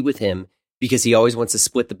go out to eat with him because he always wants to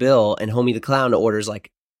split the bill. And Homie the Clown orders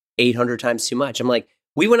like 800 times too much. I'm like,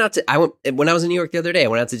 we went out to, when I was in New York the other day, I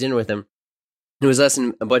went out to dinner with him. It was us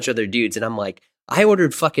and a bunch of other dudes. And I'm like, I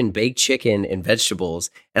ordered fucking baked chicken and vegetables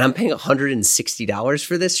and I'm paying $160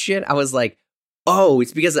 for this shit. I was like, oh,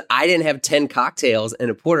 it's because I didn't have 10 cocktails and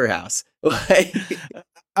a porterhouse.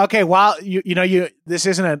 Okay, well, this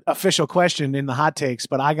isn't an official question in the hot takes,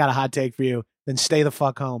 but I got a hot take for you. Then stay the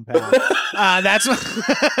fuck home, pal. That's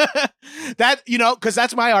that, because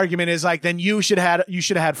that's my argument is like, then you should have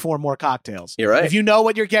had 4 more cocktails. You're right. If you know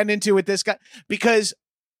what you're getting into with this guy, because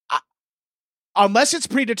unless it's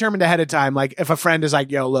predetermined ahead of time, like if a friend is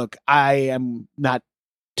like, yo, look, I am not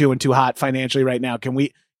doing too hot financially right now.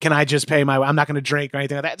 Can I just pay I'm not going to drink or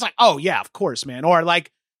anything like that. It's like, oh yeah, of course, man. Or like,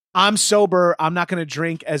 I'm sober. I'm not going to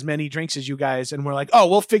drink as many drinks as you guys. And we're like, oh,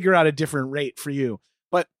 we'll figure out a different rate for you.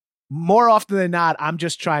 But more often than not, I'm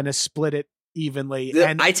just trying to split it evenly.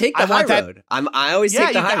 And I take the high road. I always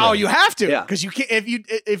take the high road. Oh, you have to. Because you can't,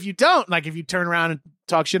 if you don't, like if you turn around and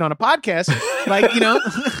talk shit on a podcast, like,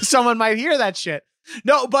 someone might hear that shit.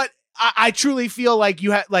 No, but I truly feel like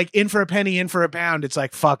you have like in for a penny, in for a pound. It's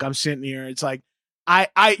like, fuck, I'm sitting here. It's like,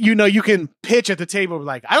 you can pitch at the table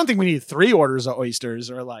like, I don't think we need 3 orders of oysters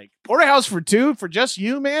or like porterhouse for 2 for just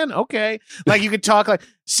you, man. Okay. Like you could talk like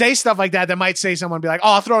say stuff like that might say someone be like,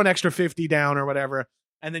 oh, I'll throw an extra 50 down or whatever.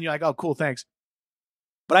 And then you're like, oh, cool. Thanks.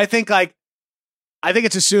 But I think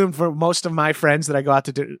it's assumed for most of my friends that I go out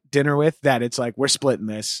to dinner with that it's like, we're splitting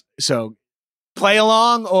this. So play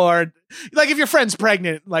along, or like if your friend's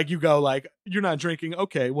pregnant, like you go like, you're not drinking.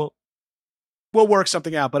 Okay. Well, we'll work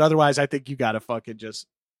something out, but otherwise, I think you gotta fucking just.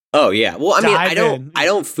 Oh yeah, well, I mean, I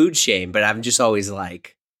don't food shame, but I'm just always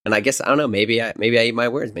like, and I guess I don't know. Maybe I eat my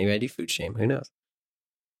words. Maybe I do food shame. Who knows?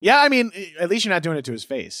 Yeah, I mean, at least you're not doing it to his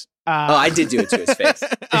face. I did do it to his face.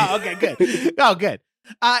 Oh, okay, good. Oh, good.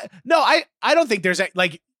 No, I don't think there's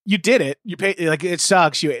like you did it. You pay like it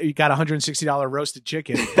sucks. You got $160 roasted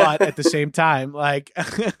chicken, but at the same time, like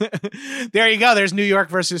there you go. There's New York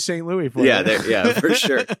versus St. Louis for you. Yeah, for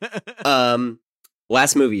sure.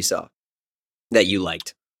 Last movie you saw that you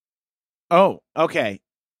liked? Oh, okay.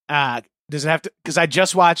 Does it have to? Because I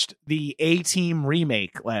just watched the A-Team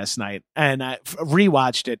remake last night, and I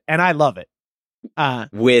rewatched it, and I love it.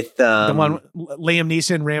 With the one Liam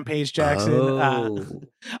Neeson, Rampage Jackson. Oh.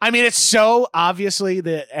 I mean, it's so obviously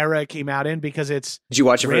the era it came out in because it's. Did you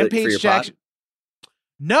watch it Rampage for your Jackson? Pod?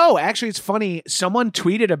 No, actually, it's funny. Someone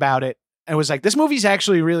tweeted about it and was like, "This movie's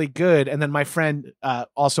actually really good." And then my friend,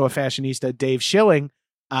 also a fashionista, Dave Schilling.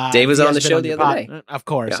 Dave was on the show the other day. Of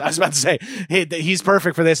course, yeah. I was about to say he's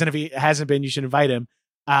perfect for this, and if he hasn't been, you should invite him.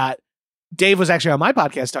 Dave was actually on my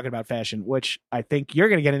podcast talking about fashion, which I think you're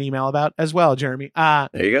going to get an email about as well, Jeremy. There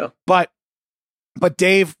you go. But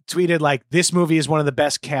Dave tweeted like, this movie is one of the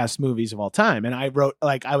best cast movies of all time. And I wrote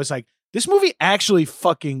like, I was like, this movie actually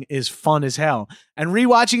fucking is fun as hell. And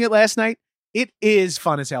rewatching it last night, it is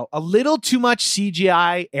fun as hell. A little too much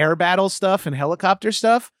CGI air battle stuff and helicopter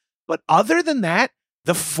stuff. But other than that,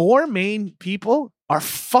 the 4 main people are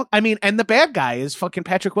and the bad guy is fucking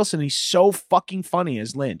Patrick Wilson. He's so fucking funny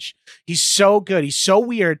as Lynch. He's so good. He's so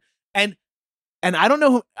weird. And I don't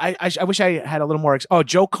know who, I wish I had a little more.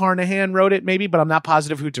 Joe Carnahan wrote it maybe, but I'm not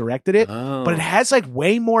positive who directed it. Oh. But it has like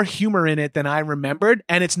way more humor in it than I remembered.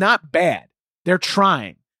 And it's not bad. They're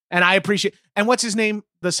trying. And I appreciate, and what's his name?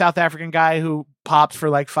 The South African guy who popped for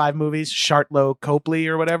like 5 movies, Shartlow Copley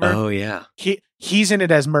or whatever. Oh yeah. He's in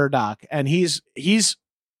it as Murdoch, and he's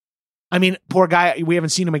I mean, poor guy, we haven't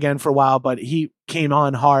seen him again for a while, but he came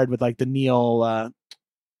on hard with like the Neil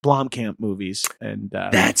Blomkamp movies. And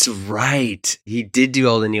that's right. He did do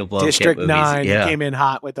all the Neil Blomkamp District movies. 9 Yeah. came in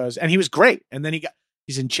hot with those, and he was great. And then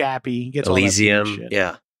he's in Chappie. He gets Elysium. all that shit.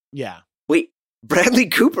 Yeah. Yeah. Wait, Bradley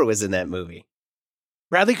Cooper was in that movie.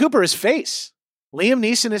 Bradley Cooper is Face. Liam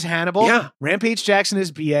Neeson is Hannibal. Yeah. Rampage Jackson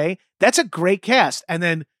is BA. That's a great cast. And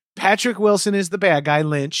then Patrick Wilson is the bad guy,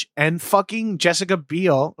 Lynch, and fucking Jessica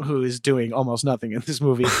Biel, who is doing almost nothing in this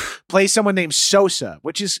movie, plays someone named Sosa,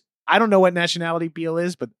 which is, I don't know what nationality Biel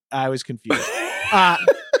is, but I was confused.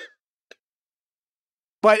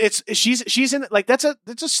 But she's in, like, that's a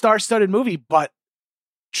star-studded movie, but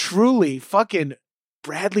truly fucking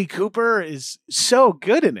Bradley Cooper is so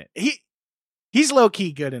good in it. He's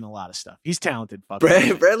low-key good in a lot of stuff. He's talented.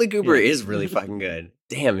 Bradley Cooper is really fucking good.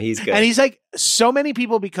 Damn, he's good. And he's like, so many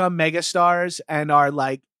people become megastars and are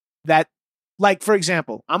like that. Like, for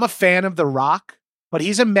example, I'm a fan of The Rock, but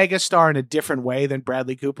he's a megastar in a different way than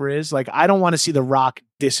Bradley Cooper is. Like, I don't want to see The Rock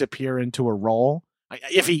disappear into a role,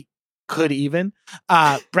 if he could even.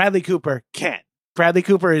 Bradley Cooper can. Bradley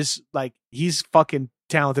Cooper is like, he's fucking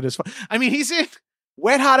talented as fuck. I mean, he's in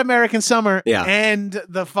Wet Hot American Summer Yeah. and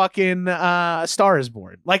the fucking Star is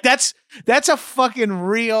Born. Like that's a fucking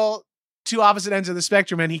real two opposite ends of the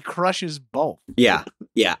spectrum, and he crushes both. Yeah.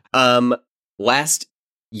 Yeah. Last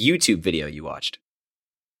YouTube video you watched.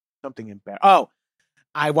 Something embarrassing. Oh,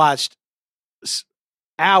 I watched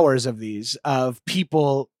hours of these of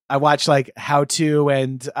people. I watched like how to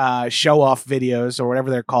and show off videos or whatever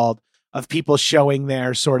they're called of people showing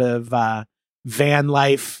their sort of van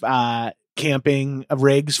life camping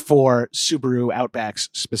rigs for Subaru Outbacks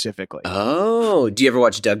specifically. Oh, do you ever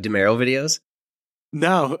watch Doug DeMero videos?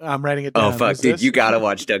 No, I'm writing it down. Oh, fuck, dude, you gotta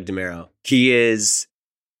watch Doug DeMero. He is,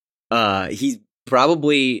 he's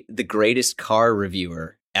probably the greatest car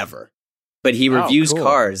reviewer ever. But he reviews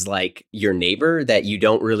cars like your neighbor that you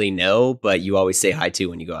don't really know, but you always say hi to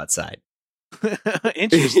when you go outside.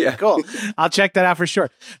 Interesting. Yeah. Cool. I'll check that out for sure.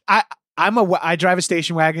 I drive a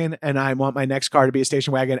station wagon, and I want my next car to be a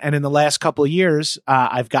station wagon. And in the last couple of years,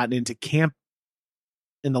 I've gotten into camp.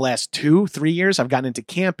 In the last 2-3 years, I've gotten into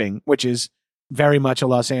camping, which is very much a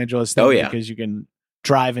Los Angeles thing because you can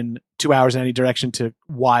drive in 2 hours in any direction to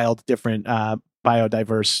wild, different,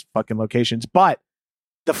 biodiverse fucking locations. But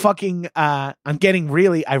the fucking, I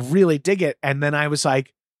really dig it. And then I was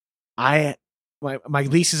like, my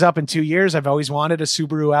lease is up in 2 years. I've always wanted a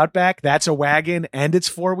Subaru Outback. That's a wagon and it's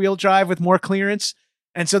 4-wheel drive with more clearance.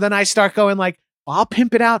 And so then I start going like, I'll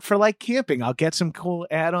pimp it out for like camping. I'll get some cool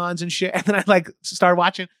add-ons and shit. And then I like start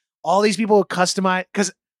watching all these people customize,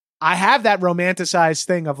 because I have that romanticized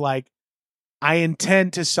thing of like, I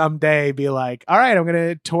intend to someday be like, all right, I'm going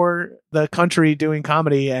to tour the country doing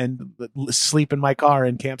comedy and sleep in my car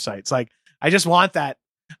in campsites. Like, I just want that.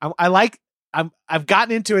 I've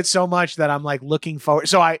gotten into it so much that I'm like looking forward.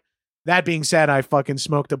 So that being said, I fucking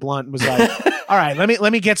smoked a blunt and was like, all right,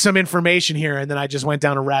 let me get some information here. And then I just went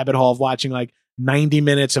down a rabbit hole of watching like 90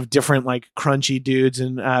 minutes of different like crunchy dudes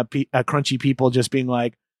and crunchy people just being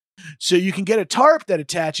like, so you can get a tarp that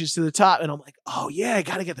attaches to the top. And I'm like, oh yeah, I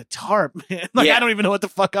got to get the tarp, man. Like, I don't even know what the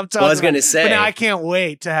fuck I'm talking about. I was going to say. But now I can't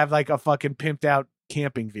wait to have like a fucking pimped out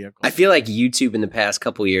camping vehicle. I feel like YouTube in the past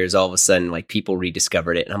couple of years, all of a sudden, like people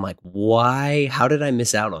rediscovered it. And I'm like, why? How did I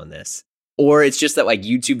miss out on this? Or it's just that like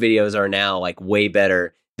YouTube videos are now like way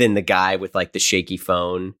better than the guy with like the shaky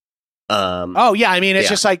phone. Oh yeah. I mean, it's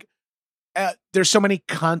just like, there's so many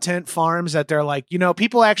content farms that they're like,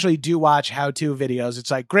 people actually do watch how-to videos. It's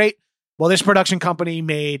like, great. Well, this production company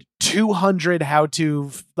made 200 how-to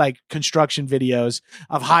like construction videos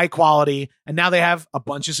of high quality. And now they have a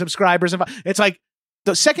bunch of subscribers. It's like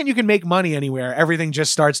the second you can make money anywhere, everything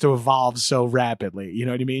just starts to evolve so rapidly. You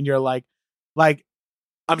know what I mean? You're like,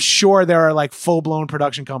 I'm sure there are like full blown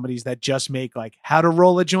production companies that just make like how to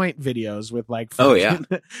roll a joint videos with like,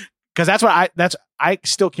 because I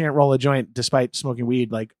still can't roll a joint despite smoking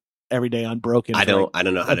weed like every day unbroken. I don't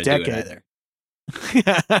know how to do it either.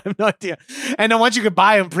 Yeah, I have no idea. And then once you could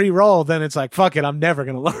buy them pre-rolled, then it's like, fuck it, I'm never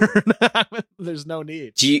going to learn. There's no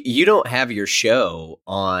need. You don't have your show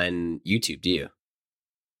on YouTube, do you?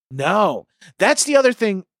 No, that's the other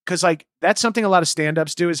thing. Cause like, that's something a lot of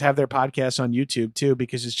stand-ups do is have their podcasts on YouTube too,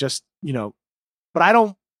 because it's just, but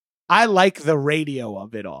I like the radio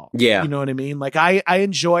of it all. Yeah. You know what I mean? Like I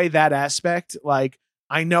enjoy that aspect. Like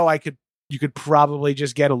I know you could probably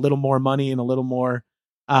just get a little more money and a little more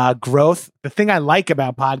growth. The thing I like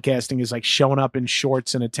about podcasting is like showing up in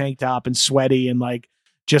shorts and a tank top and sweaty and like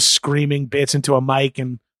just screaming bits into a mic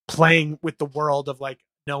and playing with the world of like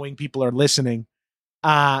knowing people are listening.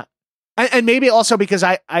 And maybe also because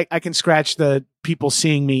I can scratch the people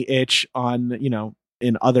seeing me itch on,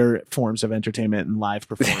 in other forms of entertainment and live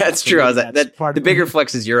performance. That's true. The bigger flex.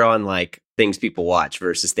 flex is you're on like things people watch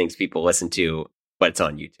versus things people listen to, but it's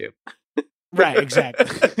on YouTube. Right,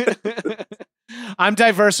 exactly. I'm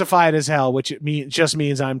diversified as hell, which just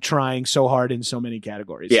means I'm trying so hard in so many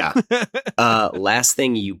categories. Yeah. Last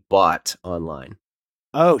thing you bought online.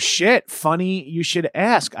 Oh shit. Funny you should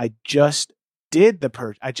ask. I just did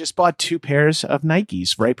I just bought 2 pairs of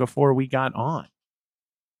Nikes right before we got on.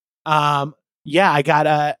 Yeah, I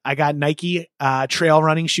got Nike trail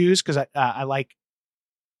running shoes because I like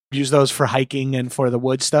use those for hiking and for the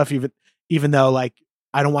wood stuff. Even though like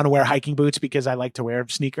I don't want to wear hiking boots because I like to wear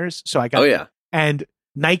sneakers. So I got. Oh yeah. And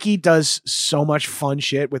Nike does so much fun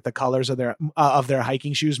shit with the colors of their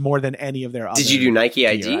hiking shoes more than any of their other. Did you do Nike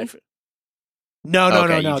ID?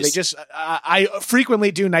 No. They just I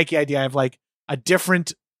frequently do Nike ID. I have like a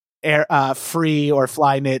different free or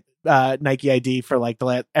Flyknit Nike ID for like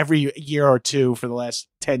every year or two for the last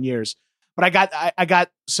 10 years. But I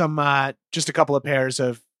got some just a couple of pairs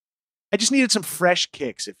of. I just needed some fresh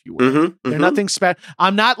kicks, if you will. They're nothing special.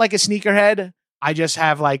 I'm not like a sneakerhead. I just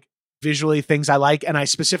have like visually things I like. And I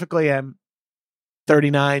specifically am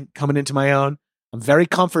 39 coming into my own. I'm very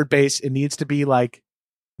comfort based. It needs to be like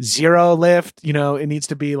zero lift, it needs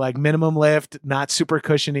to be like minimum lift, not super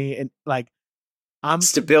cushiony. And like, I'm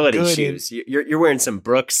stability shoes. You're wearing some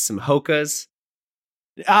Brooks, some Hokas.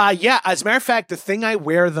 Yeah. As a matter of fact, the thing I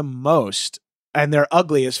wear the most, and they're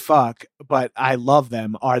ugly as fuck, but I love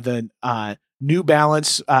them, are the New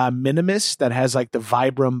Balance Minimus that has like the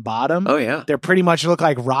Vibram bottom. Oh yeah. They're pretty much look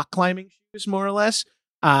like rock climbing shoes, more or less.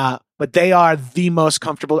 But they are the most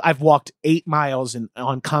comfortable. I've walked 8 miles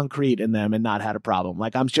on concrete in them and not had a problem.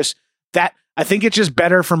 Like I think it's just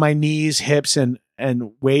better for my knees, hips, and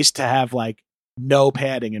waist to have like no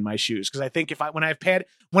padding in my shoes. Cause I think when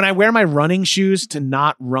I wear my running shoes to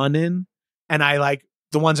not run in, and I like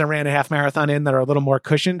the ones I ran a half marathon in that are a little more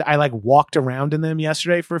cushioned, I like walked around in them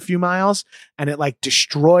yesterday for a few miles, and it like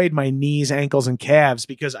destroyed my knees, ankles, and calves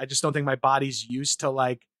because I just don't think my body's used to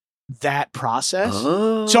like that process.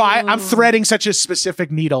 Oh. So I'm threading such a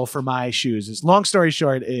specific needle for my shoes. Long story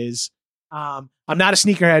short is I'm not a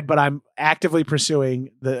sneakerhead, but I'm actively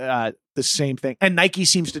pursuing the same thing. And Nike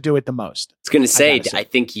seems to do it the most. I was going to say, I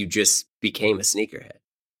think you just became a sneakerhead.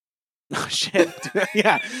 Oh, shit.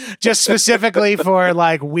 Yeah. Just specifically for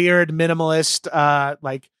like weird minimalist,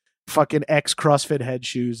 like fucking ex CrossFit head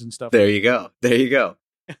shoes and stuff. There you go.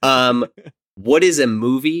 What is a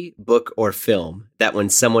movie, book, or film that when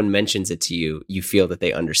someone mentions it to you, you feel that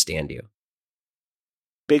they understand you?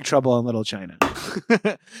 Big Trouble in Little China,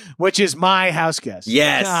 which is my house guest.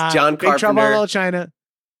 Yes, John Carpenter. Big Trouble in Little China.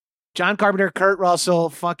 John Carpenter, Kurt Russell,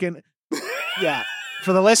 fucking, yeah.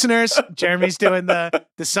 For the listeners, Jeremy's doing the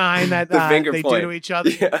sign that they do to each other.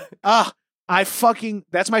 Yeah.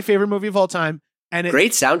 That's my favorite movie of all time. And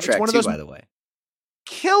great soundtrack too, by the way.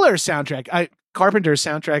 Killer soundtrack. Carpenter's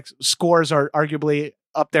soundtrack scores are arguably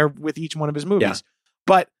up there with each one of his movies. Yeah.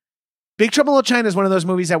 But Big Trouble in Little China is one of those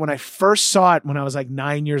movies that when I first saw it when I was like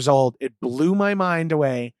 9 years old, it blew my mind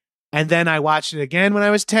away. And then I watched it again when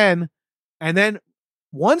I was 10. And then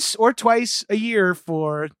once or twice a year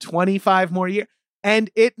for 25 more years. And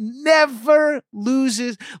it never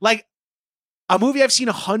loses. Like a movie I've seen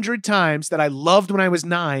 100 times that I loved when I was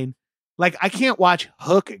 9. Like I can't watch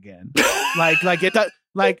Hook again. like it does.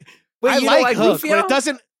 Like I like Hook, Rufio? But it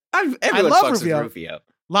doesn't. I love Rufio.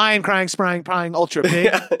 Lion crying, sprying, prying, ultra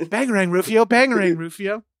pig. Bangarang Rufio, bangarang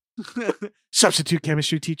Rufio. Substitute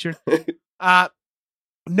chemistry teacher.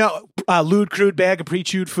 Lewd, crude bag of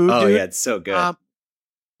pre-chewed food. Oh dude. Yeah, it's so good.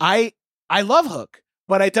 I love Hook,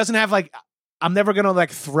 but it doesn't have like. I'm never gonna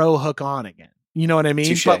like throw Hook on again. You know what I mean?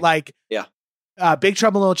 Touché. But like, yeah. Big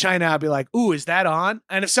Trouble in Little China, I'd be like, ooh, is that on?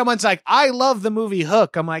 And if someone's like, I love the movie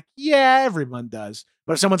Hook, I'm like, yeah, everyone does.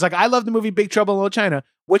 But if someone's like, I love the movie Big Trouble in Little China,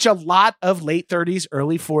 which a lot of late 30s,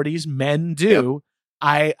 early 40s men do,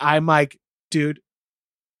 yep. I'm like, dude,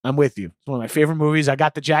 I'm with you. It's one of my favorite movies. I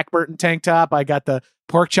got the Jack Burton tank top. I got the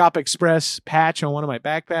Pork Chop Express patch on one of my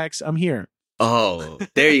backpacks. I'm here. Oh,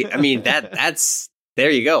 there you, I mean, that's, there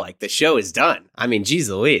you go. Like the show is done. I mean, geez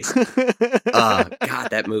Louise. God,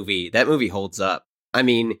 that movie holds up. I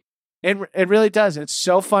mean, it really does. It's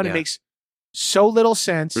so fun. Yeah. It makes so little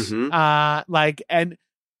sense. Mm-hmm.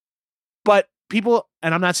 But people,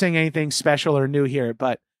 and I'm not saying anything special or new here,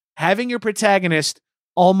 but having your protagonist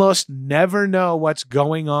almost never know what's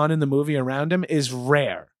going on in the movie around him is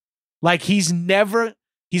rare. Like he's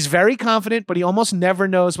very confident, but he almost never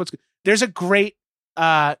knows there's a great,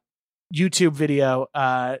 YouTube video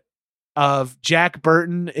of Jack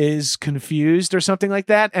Burton is confused or something like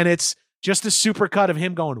that, and it's just a super cut of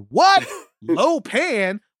him going, "What? Low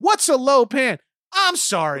pan? What's a low pan? I'm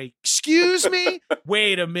sorry. Excuse me?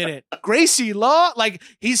 Wait a minute. Gracie Law?" Like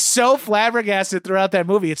he's so flabbergasted throughout that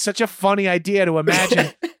movie. It's such a funny idea to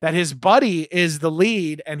imagine that his buddy is the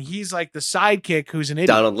lead and he's like the sidekick who's an idiot.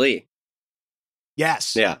 Donald Lee.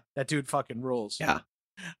 Yes. Yeah. That dude fucking rules. Yeah.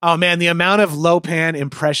 Oh man, the amount of low pan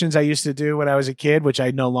impressions I used to do when I was a kid, which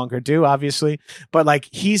I no longer do, obviously. But like,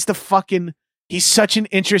 he's such an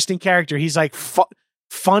interesting character. He's like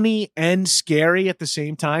funny and scary at the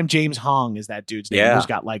same time. James Hong is that dude's name, who's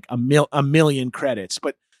got like a million credits.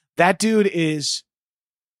 But that dude is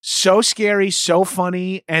so scary, so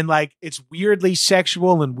funny, and like it's weirdly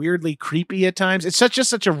sexual and weirdly creepy at times. It's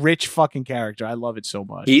such a rich fucking character. I love it so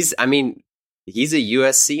much. He's a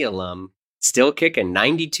USC alum. Still kicking,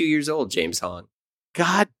 92 years old, James Hong.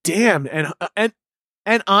 God damn. And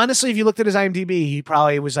honestly, if you looked at his IMDb, he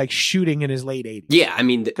probably was like shooting in his late 80s. Yeah, I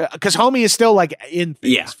mean, because homie is still like in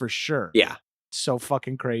things for sure. Yeah. So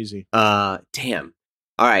fucking crazy. Damn.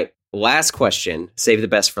 All right. Last question. Save the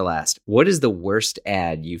best for last. What is the worst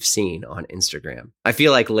ad you've seen on Instagram? I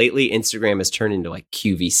feel like lately Instagram has turned into like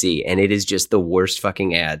QVC, and it is just the worst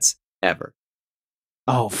fucking ads ever.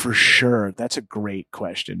 Oh, for sure. That's a great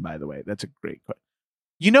question, by the way. That's a great question.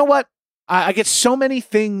 You know what? I get so many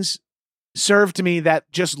things served to me that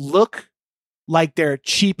just look like they're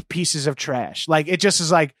cheap pieces of trash. Like it just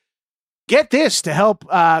is like, get this to help,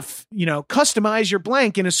 customize your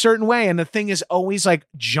blank in a certain way. And the thing is always like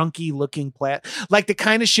junky looking like the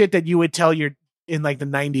kind of shit that you would tell your in like the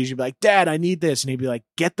 90s. You'd be like, Dad, I need this. And he'd be like,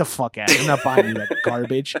 get the fuck out. I'm not buying you that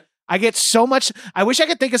garbage. I get so much. I wish I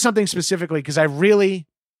could think of something specifically because I really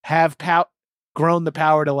have grown the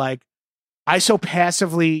power to like, I so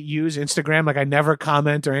passively use Instagram. Like I never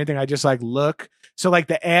comment or anything. I just like look. So like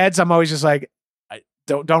the ads, I'm always just like, I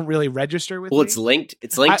don't really register with. Well, me. it's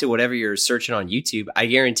linked to whatever you're searching on YouTube. I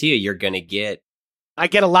guarantee you're going to get. I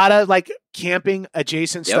get a lot of like camping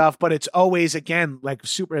adjacent stuff, but it's always again, like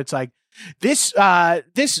super. It's like this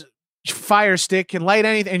fire stick can light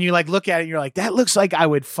anything. And you like look at it and you're like, that looks like I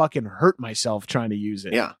would fucking hurt myself trying to use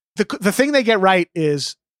it. Yeah. The thing they get right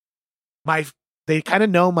is they kind of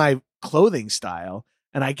know my clothing style,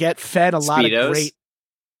 and I get fed a lot of great.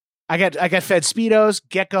 I get fed Speedos,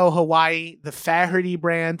 Gecko Hawaii, the Faherty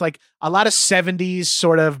brand, like a lot of 70s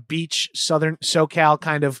sort of beach Southern SoCal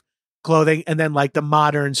kind of clothing, and then like the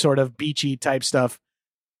modern sort of beachy type stuff.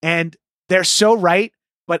 And they're so right,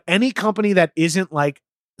 but any company that isn't like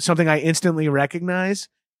something I instantly recognize,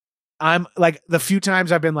 I'm like the few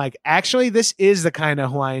times I've been like, actually, this is the kind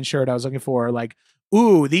of Hawaiian shirt I was looking for. Like,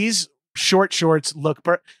 ooh, these short shorts look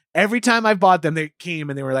every time I bought them, they came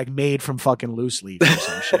and they were like made from fucking loose leaf or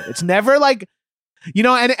some shit. It's never like,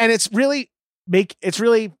 and it's really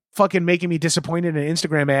fucking making me disappointed in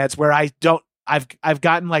Instagram ads where I've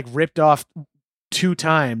gotten like ripped off 2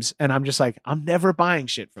 times and I'm just like, I'm never buying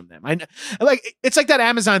shit from them. It's like that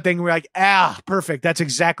Amazon thing where like, perfect. That's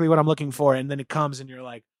exactly what I'm looking for. And then it comes and you're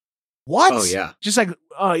like, what? Oh yeah. Just like,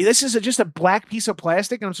 oh, this is just a black piece of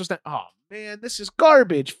plastic. And I'm supposed to, oh man, this is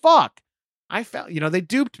garbage. Fuck. I felt, they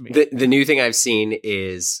duped me. The new thing I've seen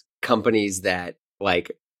is companies that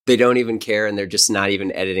like, they don't even care. And they're just not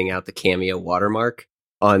even editing out the Cameo watermark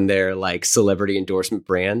on their like celebrity endorsement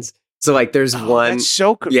brands. So like there's one. That's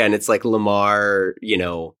so cool. Yeah. And it's like Lamar,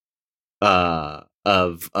 of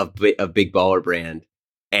Big Baller brand.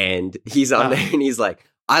 And he's on there and he's like,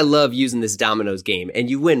 I love using this Domino's game and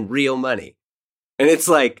you win real money. And it's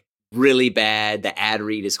like really bad. The ad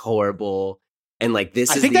read is horrible. And like I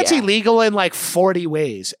think that's illegal in like 40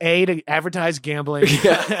 ways. A, to advertise gambling.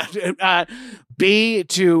 B,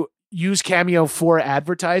 to use Cameo for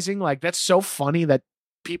advertising. Like that's so funny that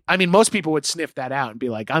most people would sniff that out and be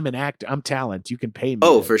like, I'm an actor, I'm talent, you can pay me.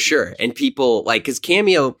 Oh, for sure. And people like, because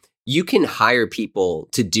Cameo, you can hire people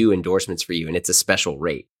to do endorsements for you and it's a special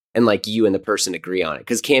rate. And like you and the person agree on it.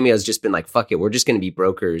 Because Cameo's just been like, fuck it, we're just going to be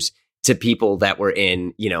brokers to people that were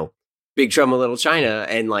in, Big Trouble in Little China,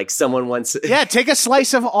 and like someone wants, take a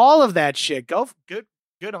slice of all of that shit. Go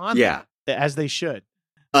good on them, as they should.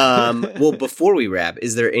 Well, before we wrap,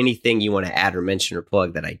 is there anything you want to add or mention or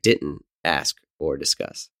plug that I didn't ask or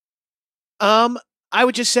discuss? I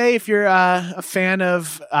would just say if you're a fan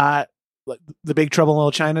of the Big Trouble in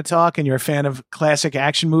Little China talk, and you're a fan of classic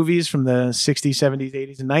action movies from the 60s, 70s,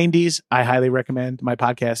 80s, and 90s, I highly recommend my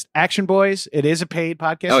podcast, Action Boys. It is a paid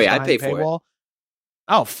podcast. Oh yeah, I pay for it.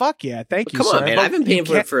 Oh, fuck yeah. Thank you, Come sir. on, man. I've been paying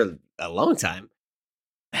for it for a long time.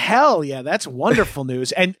 Hell yeah. That's wonderful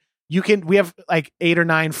news. And we have like 8 or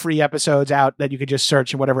 9 free episodes out that you could just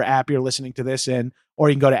search in whatever app you're listening to this in, or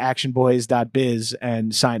you can go to actionboys.biz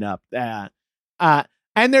and sign up. And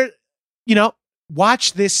there,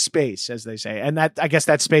 watch this space, as they say. And that, I guess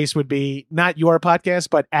that space would be not your podcast,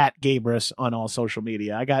 but at Gabrus on all social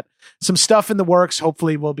media. I got some stuff in the works.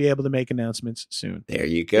 Hopefully we'll be able to make announcements soon. There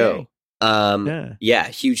you go. Yay. Yeah,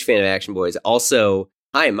 huge fan of Action Boys. Also,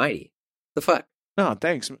 High and Mighty. The fuck? Oh,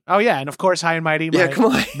 thanks. Oh, yeah. And of course, High and Mighty, my come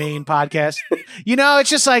on. main podcast. It's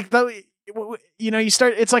just like, you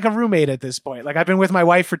start, it's like a roommate at this point. Like I've been with my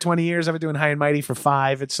wife for 20 years. I've been doing High and Mighty for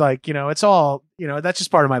 5. It's like, it's all, that's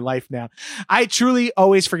just part of my life now. I truly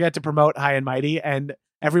always forget to promote High and Mighty. And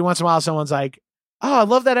every once in a while, someone's like, oh, I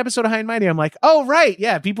love that episode of High and Mighty. I'm like, oh, right.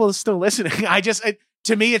 Yeah. People are still listening.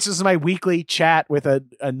 To me, it's just my weekly chat with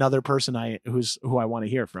another person who I want to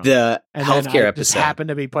hear from. The healthcare episode just happened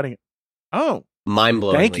to be putting it. Oh,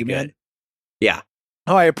 mind-blowingly thank you, good. Man. Yeah.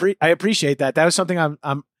 Oh, I appreciate that. That was something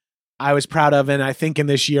I was proud of, and I think in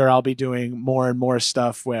this year I'll be doing more and more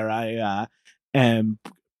stuff where I am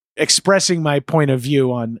expressing my point of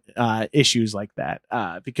view on issues like that,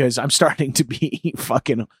 because I'm starting to be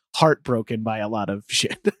fucking heartbroken by a lot of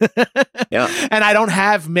shit. Yeah. And I don't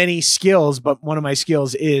have many skills, but one of my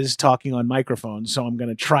skills is talking on microphones. So I'm going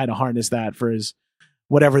to try to harness that for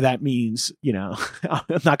whatever that means. You know,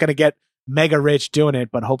 I'm not going to get mega rich doing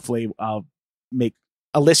it, but hopefully I'll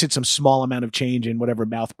elicit some small amount of change in whatever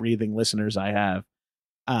mouth breathing listeners I have.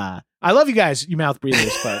 I love you guys, you mouth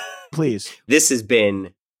breathers, but please. This has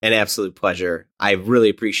been an absolute pleasure. I really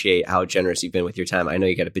appreciate how generous you've been with your time. I know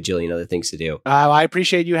you got a bajillion other things to do. I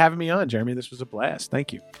appreciate you having me on, Jeremy. This was a blast.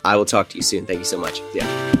 Thank you. I will talk to you soon. Thank you so much. Yeah.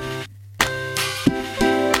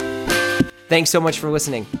 Thanks so much for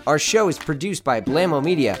listening. Our show is produced by Blammo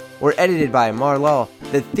Media or edited by Marlaw.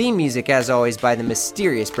 The theme music, as always, by the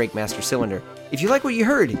mysterious Breakmaster Cylinder. If you like what you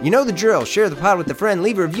heard, you know the drill. Share the pod with a friend.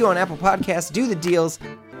 Leave a review on Apple Podcasts. Do the deals.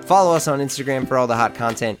 Follow us on Instagram for all the hot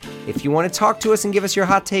content. If you want to talk to us and give us your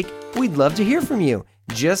hot take, we'd love to hear from you.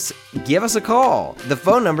 Just give us a call. The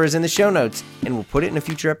phone number is in the show notes, and we'll put it in a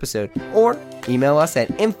future episode. Or email us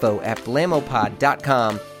at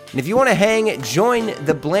info@blammopod.com. And if you want to hang, join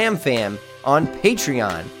the Blam fam on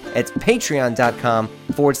Patreon. It's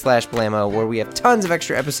patreon.com/Blammo, where we have tons of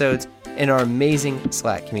extra episodes in our amazing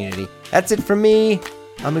Slack community. That's it from me.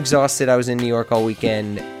 I'm exhausted. I was in New York all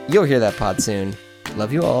weekend. You'll hear that pod soon.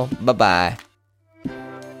 Love you all. Bye-bye.